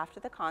remembers after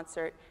the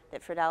concert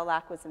that Friedel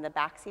Lack was in the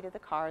back seat of the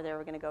car. They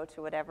were going to go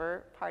to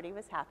whatever party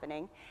was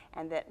happening.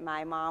 And that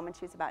my mom, when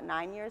she was about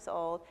 9 years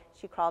old,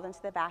 she crawled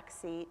into the back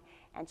seat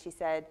and she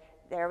said,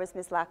 there was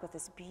Ms. Lack with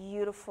this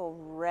beautiful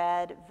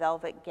red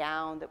velvet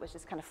gown that was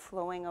just kind of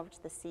flowing over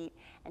to the seat.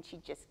 And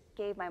she just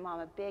gave my mom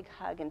a big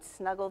hug and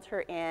snuggled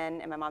her in.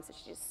 And my mom said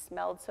she just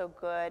smelled so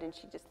good and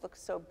she just looked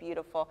so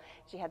beautiful.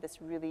 She had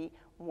this really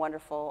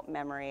wonderful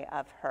memory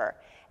of her.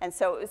 And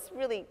so it was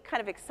really kind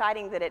of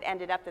exciting that it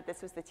ended up that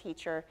this was the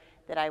teacher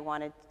that I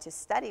wanted to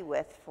study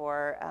with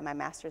for my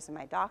master's and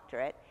my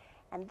doctorate.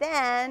 And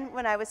then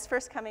when I was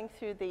first coming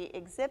through the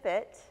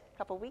exhibit a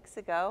couple weeks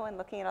ago and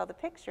looking at all the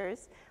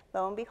pictures,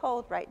 lo and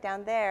behold, right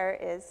down there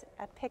is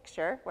a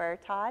picture where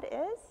Todd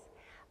is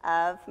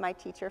of my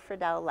teacher,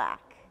 Friedel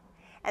Lack.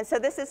 And so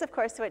this is, of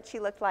course, what she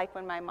looked like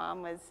when my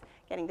mom was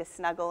getting to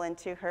snuggle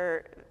into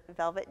her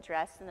velvet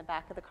dress in the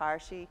back of the car.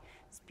 She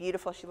was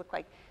beautiful. She looked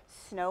like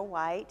Snow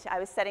White. I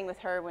was studying with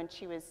her when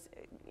she was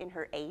in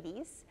her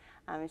 80s.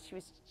 She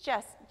was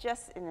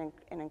just an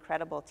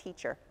incredible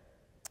teacher.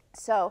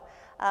 So,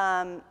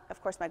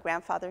 of course, my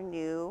grandfather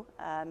knew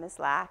Ms.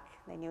 Lack.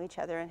 They knew each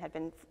other and had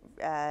been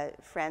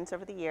friends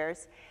over the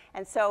years.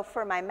 And so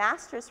for my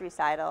master's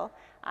recital,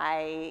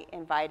 I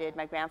invited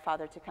my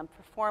grandfather to come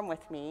perform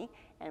with me,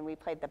 and we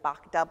played the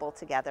Bach double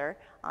together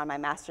on my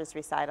master's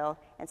recital.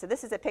 And so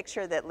this is a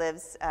picture that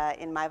lives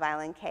in my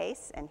violin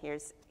case, and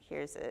here's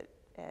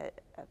a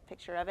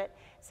picture of it.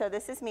 So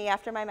this is me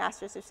after my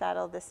master's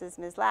recital, this is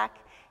Ms. Lack,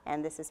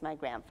 and this is my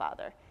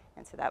grandfather.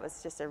 And so that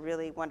was just a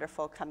really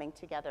wonderful coming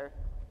together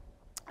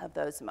of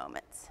those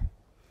moments.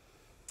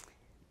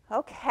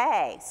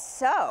 Okay,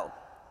 so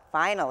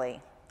finally,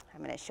 I'm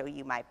going to show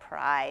you my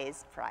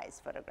prize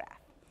photograph.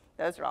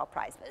 Those are all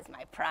prized, but it's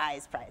my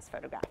prize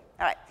photograph.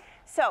 All right,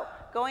 so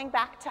going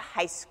back to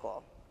high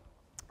school,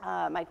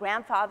 my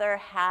grandfather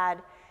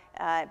had,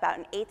 about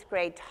in 8th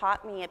grade,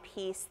 taught me a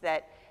piece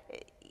that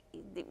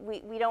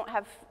we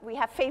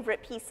have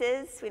favorite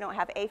pieces. We don't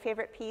have a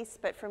favorite piece,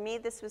 but for me,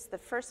 this was the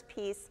first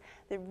piece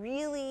that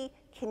really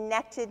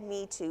connected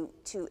me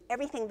to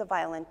everything the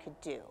violin could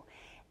do.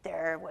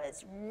 There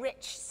was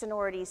rich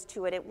sonorities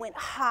to it. It went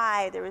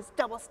high. There was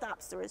double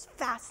stops. There was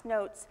fast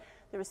notes.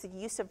 There was the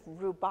use of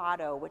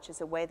rubato, which is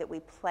a way that we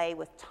play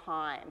with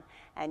time.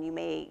 And you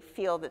may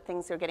feel that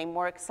things are getting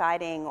more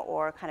exciting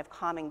or kind of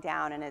calming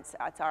down, and it's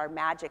our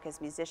magic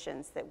as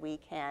musicians that we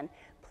can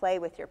play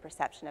with your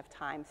perception of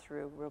time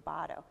through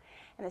rubato.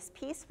 And this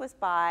piece was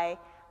by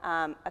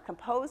a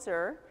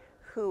composer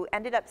who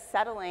ended up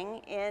settling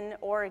in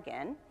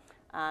Oregon,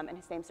 and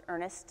his name's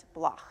Ernest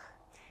Bloch.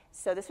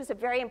 So this was a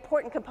very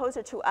important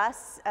composer to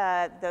us.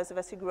 Those of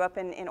us who grew up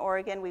in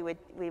Oregon, we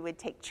would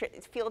take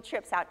field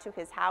trips out to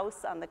his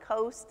house on the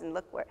coast and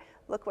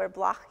look where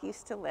Bloch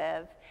used to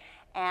live.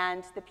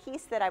 And the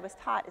piece that I was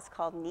taught is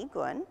called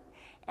Nigun,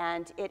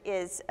 and it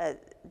is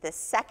the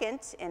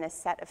second in a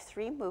set of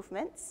 3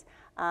 movements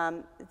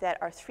that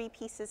are 3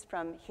 pieces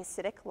from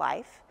Hasidic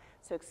life.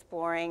 So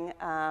exploring,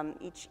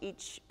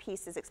 each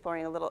piece is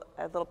exploring a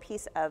little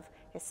piece of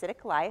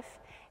Hasidic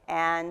life.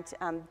 And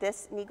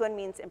this Nigun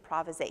means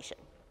improvisation.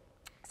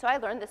 So I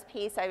learned this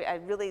piece. I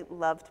really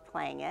loved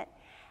playing it.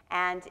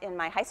 And in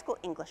my high school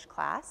English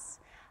class,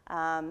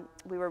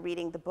 we were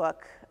reading the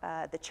book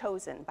The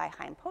Chosen by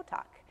Chaim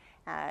Potok,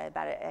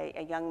 about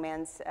a young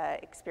man's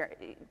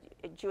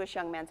a Jewish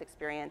young man's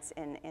experience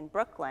in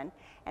Brooklyn,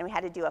 and we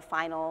had to do a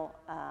final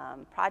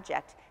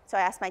project. So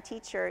I asked my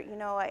teacher, you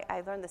know,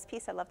 I learned this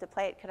piece, I love to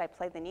play it, could I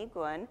play the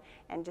Nigun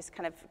and just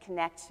kind of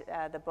connect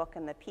the book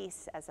and the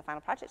piece as a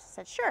final project? She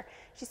said, sure.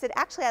 She said,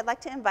 actually, I'd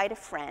like to invite a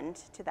friend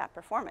to that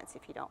performance,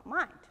 if you don't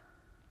mind.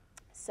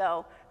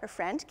 So her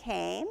friend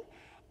came,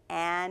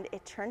 and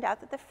it turned out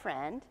that the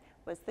friend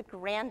was the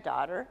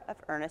granddaughter of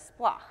Ernest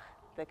Bloch,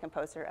 the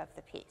composer of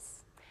the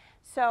piece.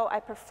 So I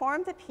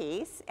performed the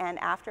piece, and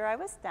after I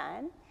was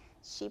done,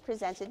 she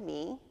presented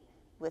me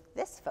with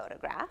this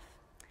photograph.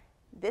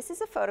 This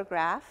is a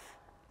photograph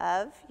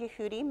of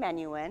Yehudi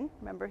Menuhin.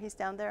 Remember, he's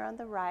down there on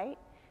the right,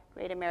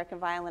 great American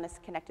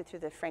violinist connected through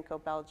the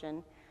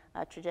Franco-Belgian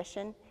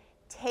tradition,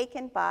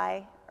 taken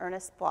by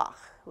Ernest Bloch,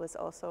 who was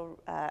also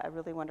a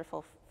really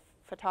wonderful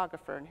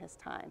photographer in his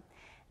time.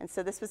 And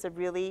so this was a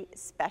really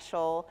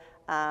special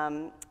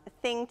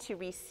thing to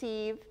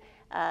receive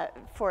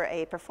for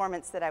a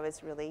performance that I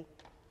was really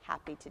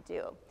happy to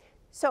do.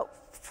 So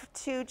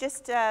to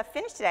just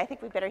finish today, I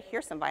think we better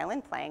hear some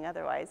violin playing.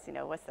 Otherwise, you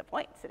know, what's the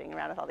point sitting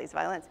around with all these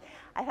violins?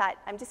 I thought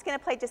I'm just going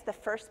to play just the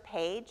first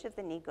page of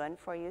the Nigun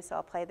for you. So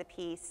I'll play the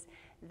piece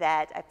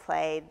that I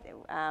played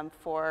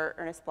for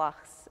Ernest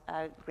Bloch's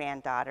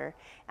granddaughter.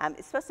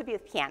 It's supposed to be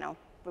with piano,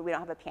 but we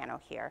don't have a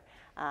piano here.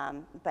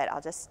 But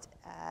I'll just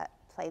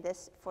play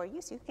this for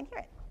you so you can hear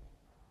it.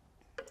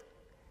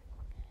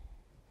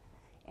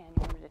 And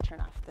remember to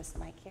turn off this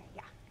mic here.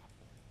 Yeah.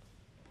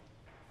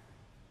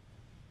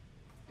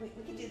 We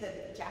could do the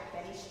Jack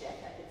Benny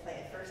shtick. I could play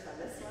it first on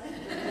this one.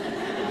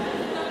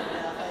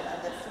 And I'll play it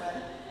on this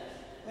one.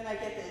 When I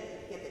get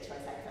the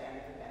choice, I play on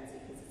the Benzi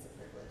because it's a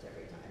privilege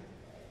every time.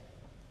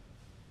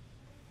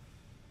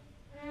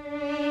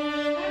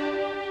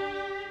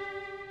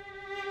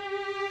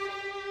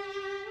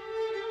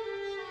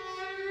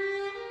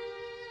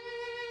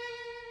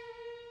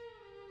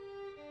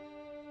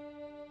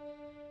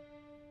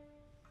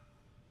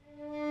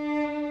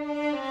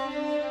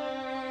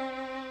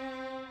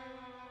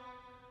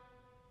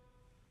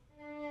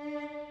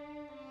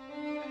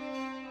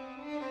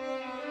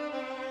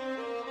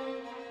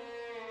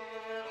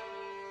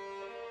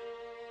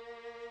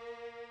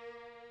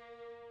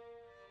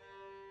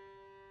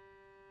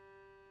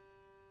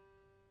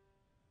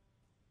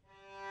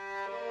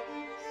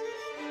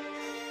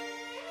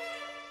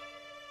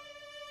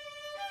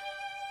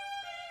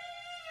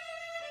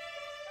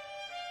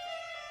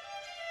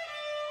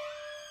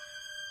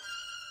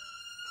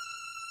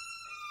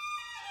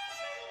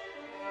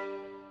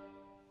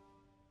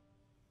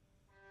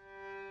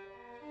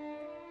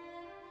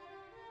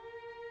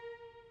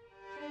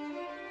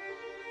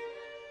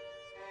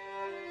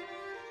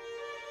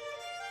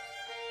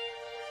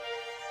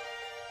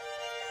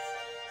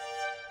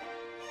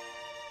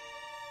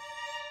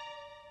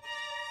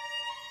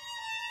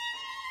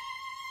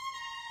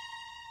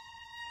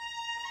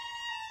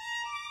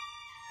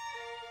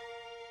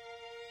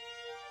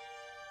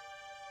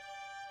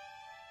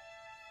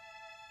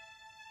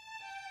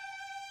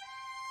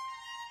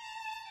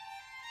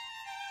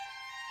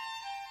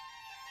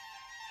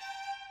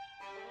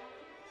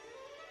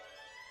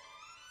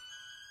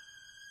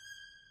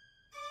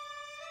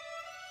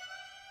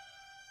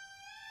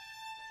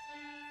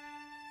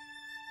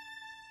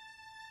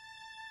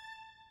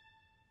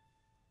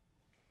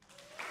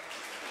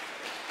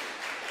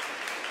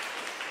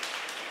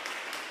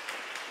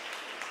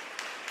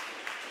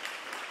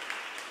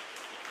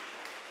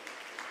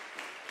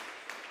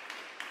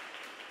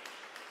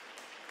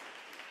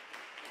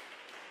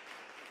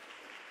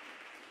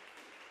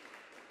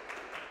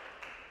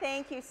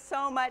 Thank you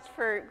so much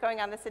for going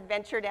on this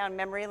adventure down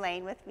memory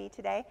lane with me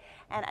today.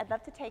 And I'd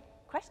love to take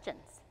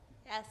questions.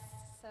 Yes,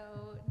 so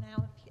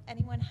now if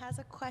anyone has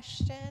a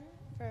question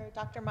for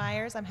Dr.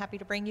 Myers, I'm happy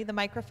to bring you the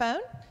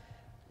microphone.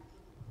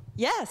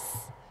 Yes,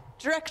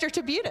 Director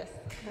Tabutis.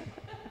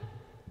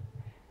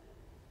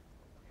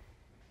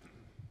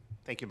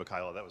 Thank you,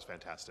 Mikylah. That was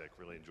fantastic.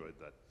 Really enjoyed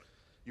that.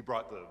 You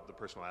brought the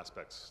personal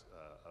aspects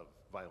of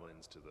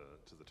violins to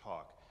the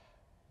talk.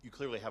 You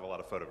clearly have a lot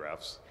of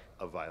photographs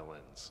of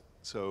violins.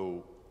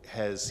 So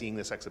has seeing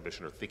this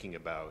exhibition or thinking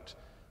about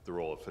the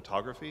role of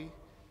photography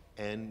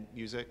and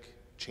music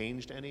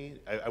changed any?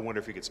 I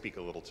wonder if you could speak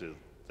a little to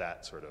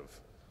that sort of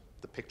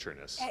the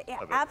pictureness of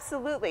it.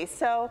 Absolutely.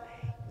 So,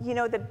 you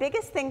know, the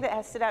biggest thing that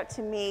has stood out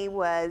to me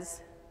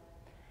was,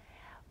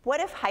 what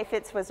if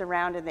Heifetz was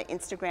around in the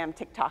Instagram,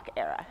 TikTok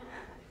era?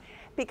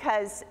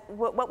 Because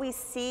what we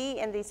see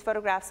in these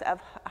photographs of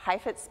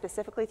Heifetz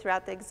specifically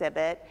throughout the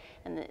exhibit,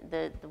 and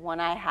the one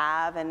I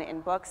have and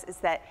in books, is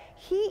that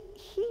he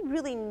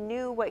really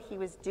knew what he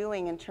was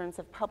doing in terms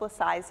of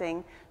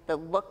publicizing the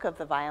look of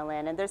the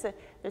violin. And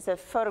there's a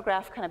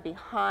photograph kind of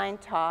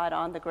behind Todd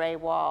on the gray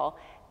wall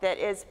that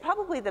is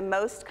probably the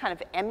most kind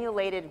of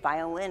emulated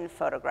violin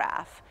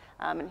photograph.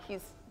 And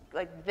he's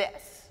like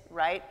this,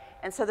 right?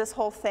 And so this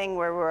whole thing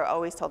where we're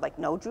always told, like,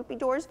 no droopy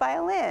doors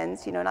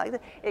violins, you know, not like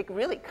that, it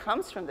really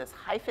comes from this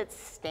Heifetz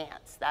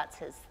stance. That's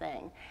his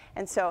thing.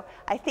 And so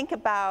I think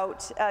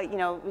about, you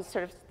know,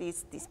 sort of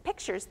these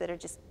pictures that are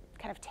just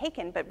kind of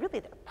taken, but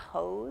really they're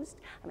posed.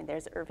 I mean,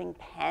 there's Irving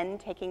Penn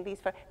taking these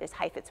photos. There's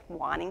Heifetz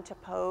wanting to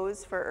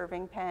pose for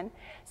Irving Penn.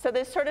 So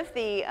there's sort of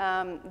the,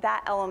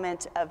 that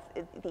element of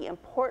the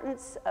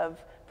importance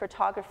of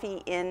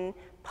photography in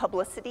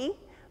publicity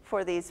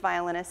for these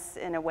violinists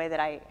in a way that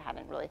I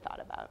hadn't really thought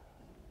about.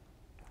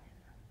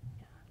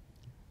 Yeah.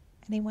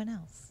 Anyone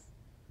else?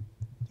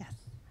 Yes.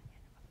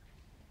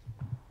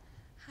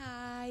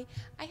 Hi,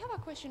 I have a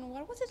question.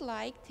 What was it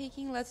like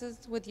taking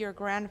lessons with your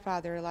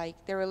grandfather, like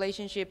the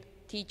relationship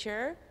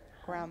teacher,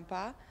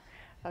 grandpa?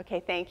 Okay,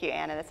 thank you,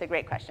 Anna. That's a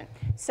great question.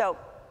 So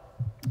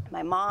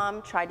my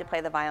mom tried to play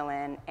the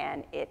violin,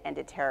 and it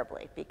ended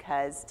terribly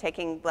because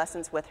taking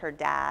lessons with her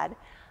dad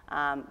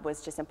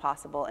was just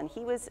impossible. And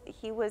he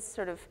was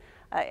sort of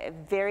a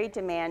very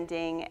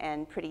demanding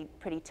and pretty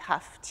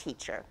tough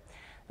teacher.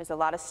 There's a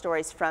lot of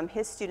stories from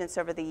his students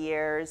over the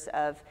years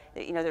of,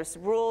 you know, there's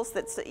rules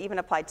that even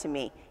applied to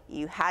me.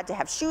 You had to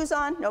have shoes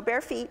on, no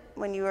bare feet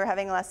when you were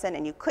having a lesson,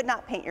 and you could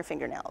not paint your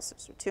fingernails.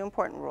 Those were two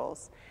important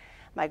rules.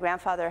 My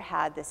grandfather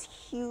had this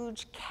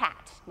huge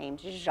cat named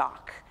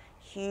Jacques,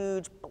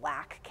 huge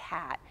black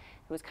cat.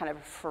 It was kind of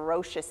a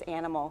ferocious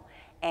animal.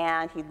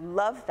 And he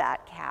loved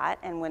that cat,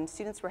 and when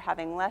students were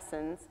having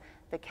lessons,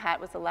 the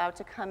cat was allowed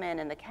to come in,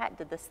 and the cat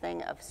did this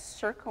thing of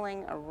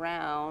circling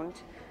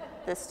around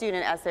the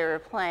student as they were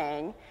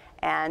playing,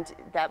 and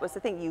that was the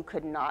thing. You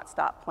could not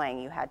stop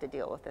playing. You had to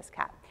deal with this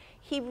cat.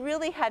 He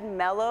really had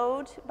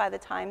mellowed by the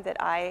time that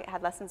I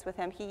had lessons with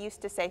him. He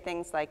used to say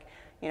things like,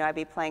 you know, I'd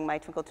be playing my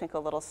Twinkle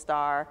Twinkle Little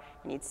Star,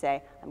 and he'd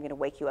say, I'm going to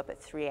wake you up at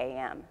 3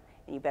 a.m.,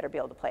 and you better be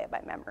able to play it by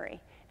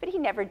memory. But he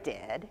never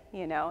did,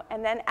 you know.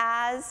 And then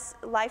as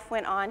life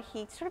went on,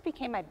 he sort of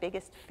became my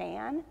biggest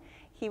fan.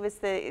 He was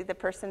the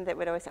person that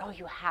would always say, oh,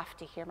 you have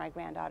to hear my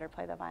granddaughter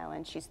play the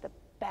violin. She's the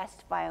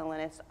best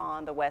violinist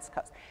on the West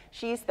Coast.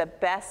 She's the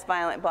best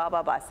violin, blah,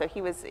 blah, blah. So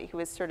he was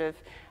sort of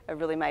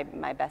really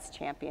my best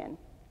champion.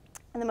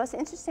 And the most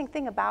interesting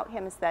thing about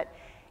him is that,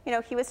 you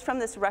know, he was from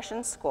this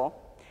Russian school,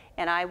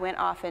 and I went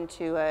off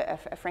into a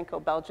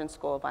Franco-Belgian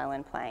school of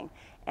violin playing.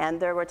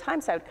 And there were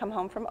times I would come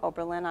home from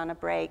Oberlin on a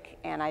break,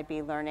 and I'd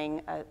be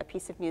learning a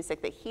piece of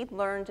music that he'd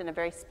learned in a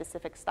very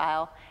specific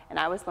style, and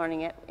I was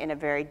learning it in a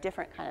very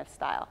different kind of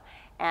style.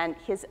 And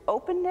his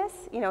openness,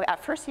 you know,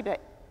 at first he'd be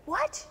like,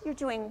 what? You're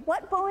doing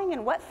what bowing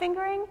and what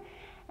fingering?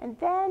 And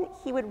then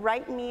he would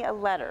write me a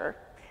letter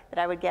that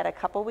I would get a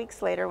couple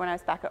weeks later when I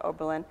was back at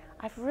Oberlin.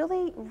 I've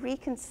really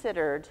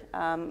reconsidered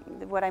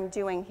what I'm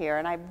doing here,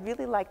 and I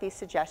really like these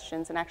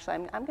suggestions, and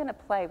actually I'm going to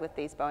play with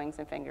these bowings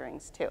and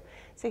fingerings too.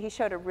 So he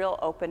showed a real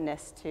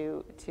openness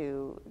to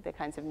the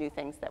kinds of new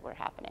things that were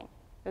happening.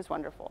 It was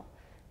wonderful,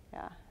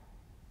 yeah.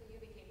 So you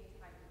became his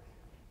time.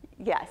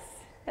 Yes,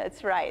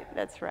 that's right,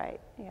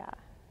 yeah.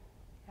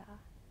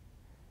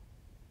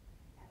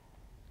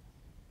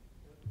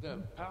 The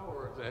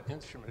power of that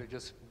instrument, it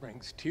just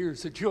brings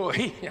tears of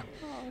joy. Oh,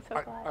 I'm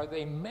so glad. Are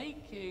they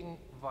making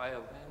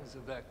violins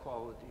of that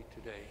quality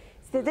today?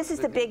 So this is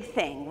the big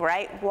thing,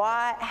 right?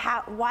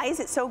 Why is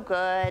it so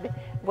good?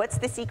 What's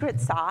the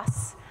secret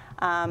sauce?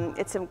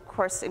 It's, of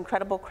course,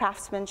 incredible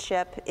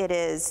craftsmanship.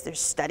 There's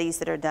studies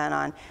that are done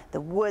on the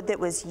wood that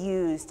was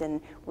used, and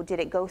did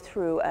it go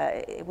through,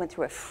 it went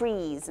through a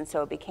freeze, and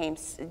so it became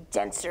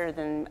denser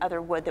than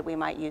other wood that we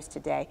might use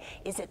today.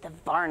 Is it the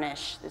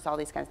varnish? There's all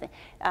these kinds of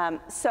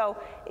things. So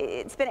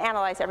it's been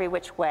analyzed every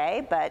which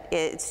way, but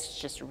it's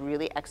just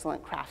really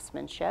excellent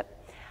craftsmanship.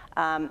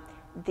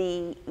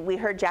 We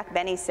heard Jack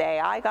Benny say,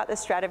 I got the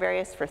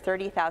Stradivarius for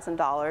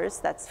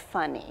 $30,000. That's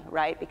funny,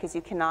 right? Because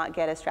you cannot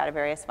get a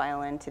Stradivarius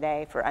violin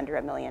today for under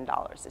 $1 million.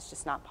 It's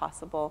just not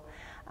possible.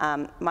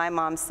 My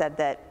mom said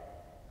that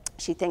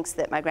she thinks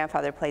that my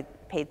grandfather paid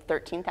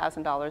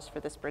 $13,000 for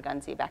this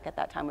Bergunzi back at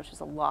that time, which was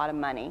a lot of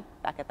money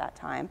back at that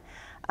time.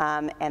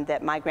 And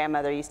that my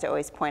grandmother used to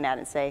always point out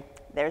and say,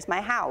 there's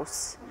my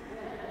house.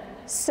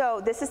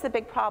 So this is the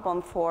big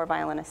problem for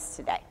violinists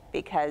today,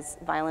 because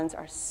violins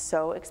are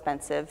so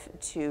expensive.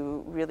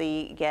 To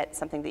really get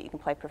something that you can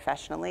play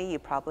professionally, you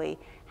probably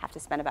have to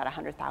spend about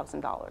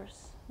 $100,000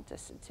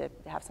 just to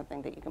have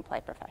something that you can play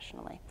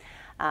professionally.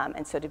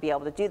 And so to be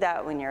able to do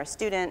that when you're a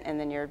student and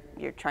then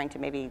you're trying to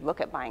maybe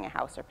look at buying a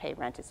house or pay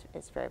rent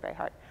is very, very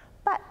hard.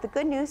 But the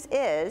good news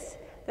is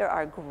there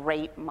are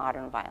great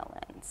modern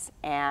violins,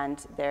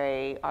 and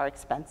they are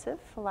expensive,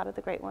 a lot of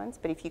the great ones,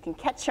 but if you can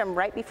catch them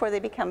right before they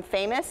become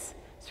famous,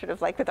 sort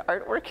of like with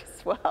artwork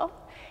as well,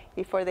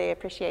 before they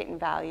appreciate in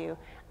value,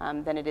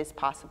 then it is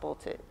possible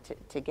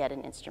to get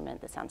an instrument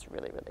that sounds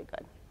really, really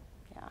good.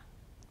 Yeah,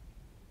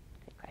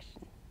 good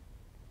question.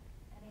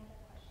 Any other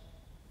questions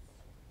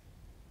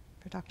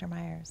for Dr.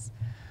 Myers?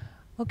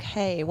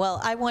 Okay,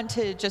 well, I want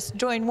to just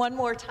join one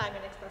more time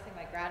in expressing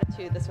my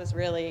gratitude. This was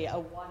really a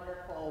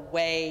wonderful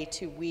way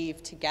to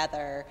weave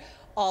together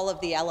all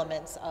of the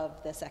elements of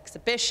this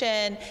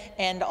exhibition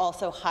and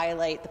also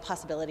highlight the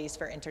possibilities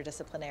for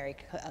interdisciplinary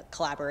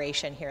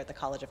collaboration here at the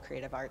College of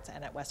Creative Arts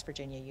and at West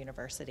Virginia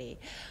University.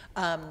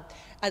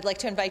 I'd like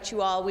to invite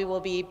you all. We will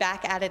be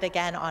back at it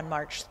again on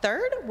March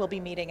 3rd. We'll be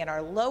meeting in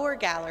our lower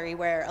gallery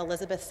where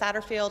Elizabeth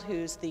Satterfield,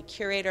 who's the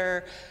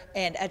curator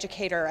and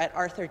educator at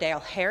Arthur Dale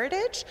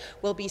Heritage,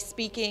 will be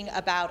speaking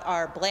about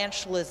our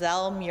Blanche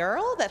Lizelle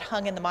mural that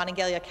hung in the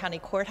Monongalia County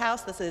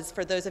Courthouse. This is,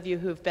 for those of you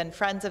who've been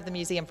friends of the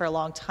museum for a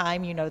long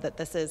time, you know that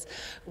this is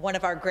one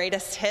of our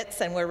greatest hits,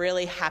 and we're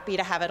really happy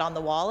to have it on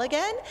the wall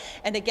again.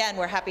 And again,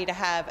 we're happy to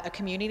have a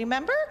community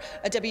member,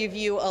 a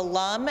WVU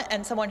alum,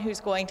 and someone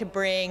who's going to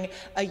bring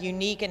a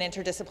unique and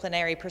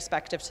interdisciplinary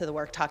perspective to the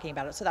work talking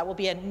about it. So that will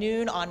be at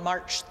noon on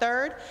March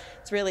 3rd.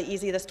 It's really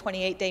easy. This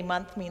 28-day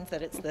month means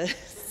that it's the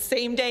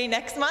same day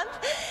next month.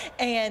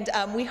 And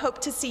we hope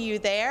to see you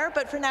there.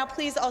 But for now,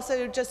 please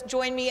also just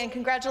join me in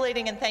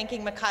congratulating and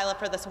thanking Mikylah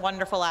for this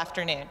wonderful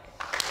afternoon.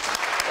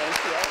 Thank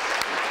you.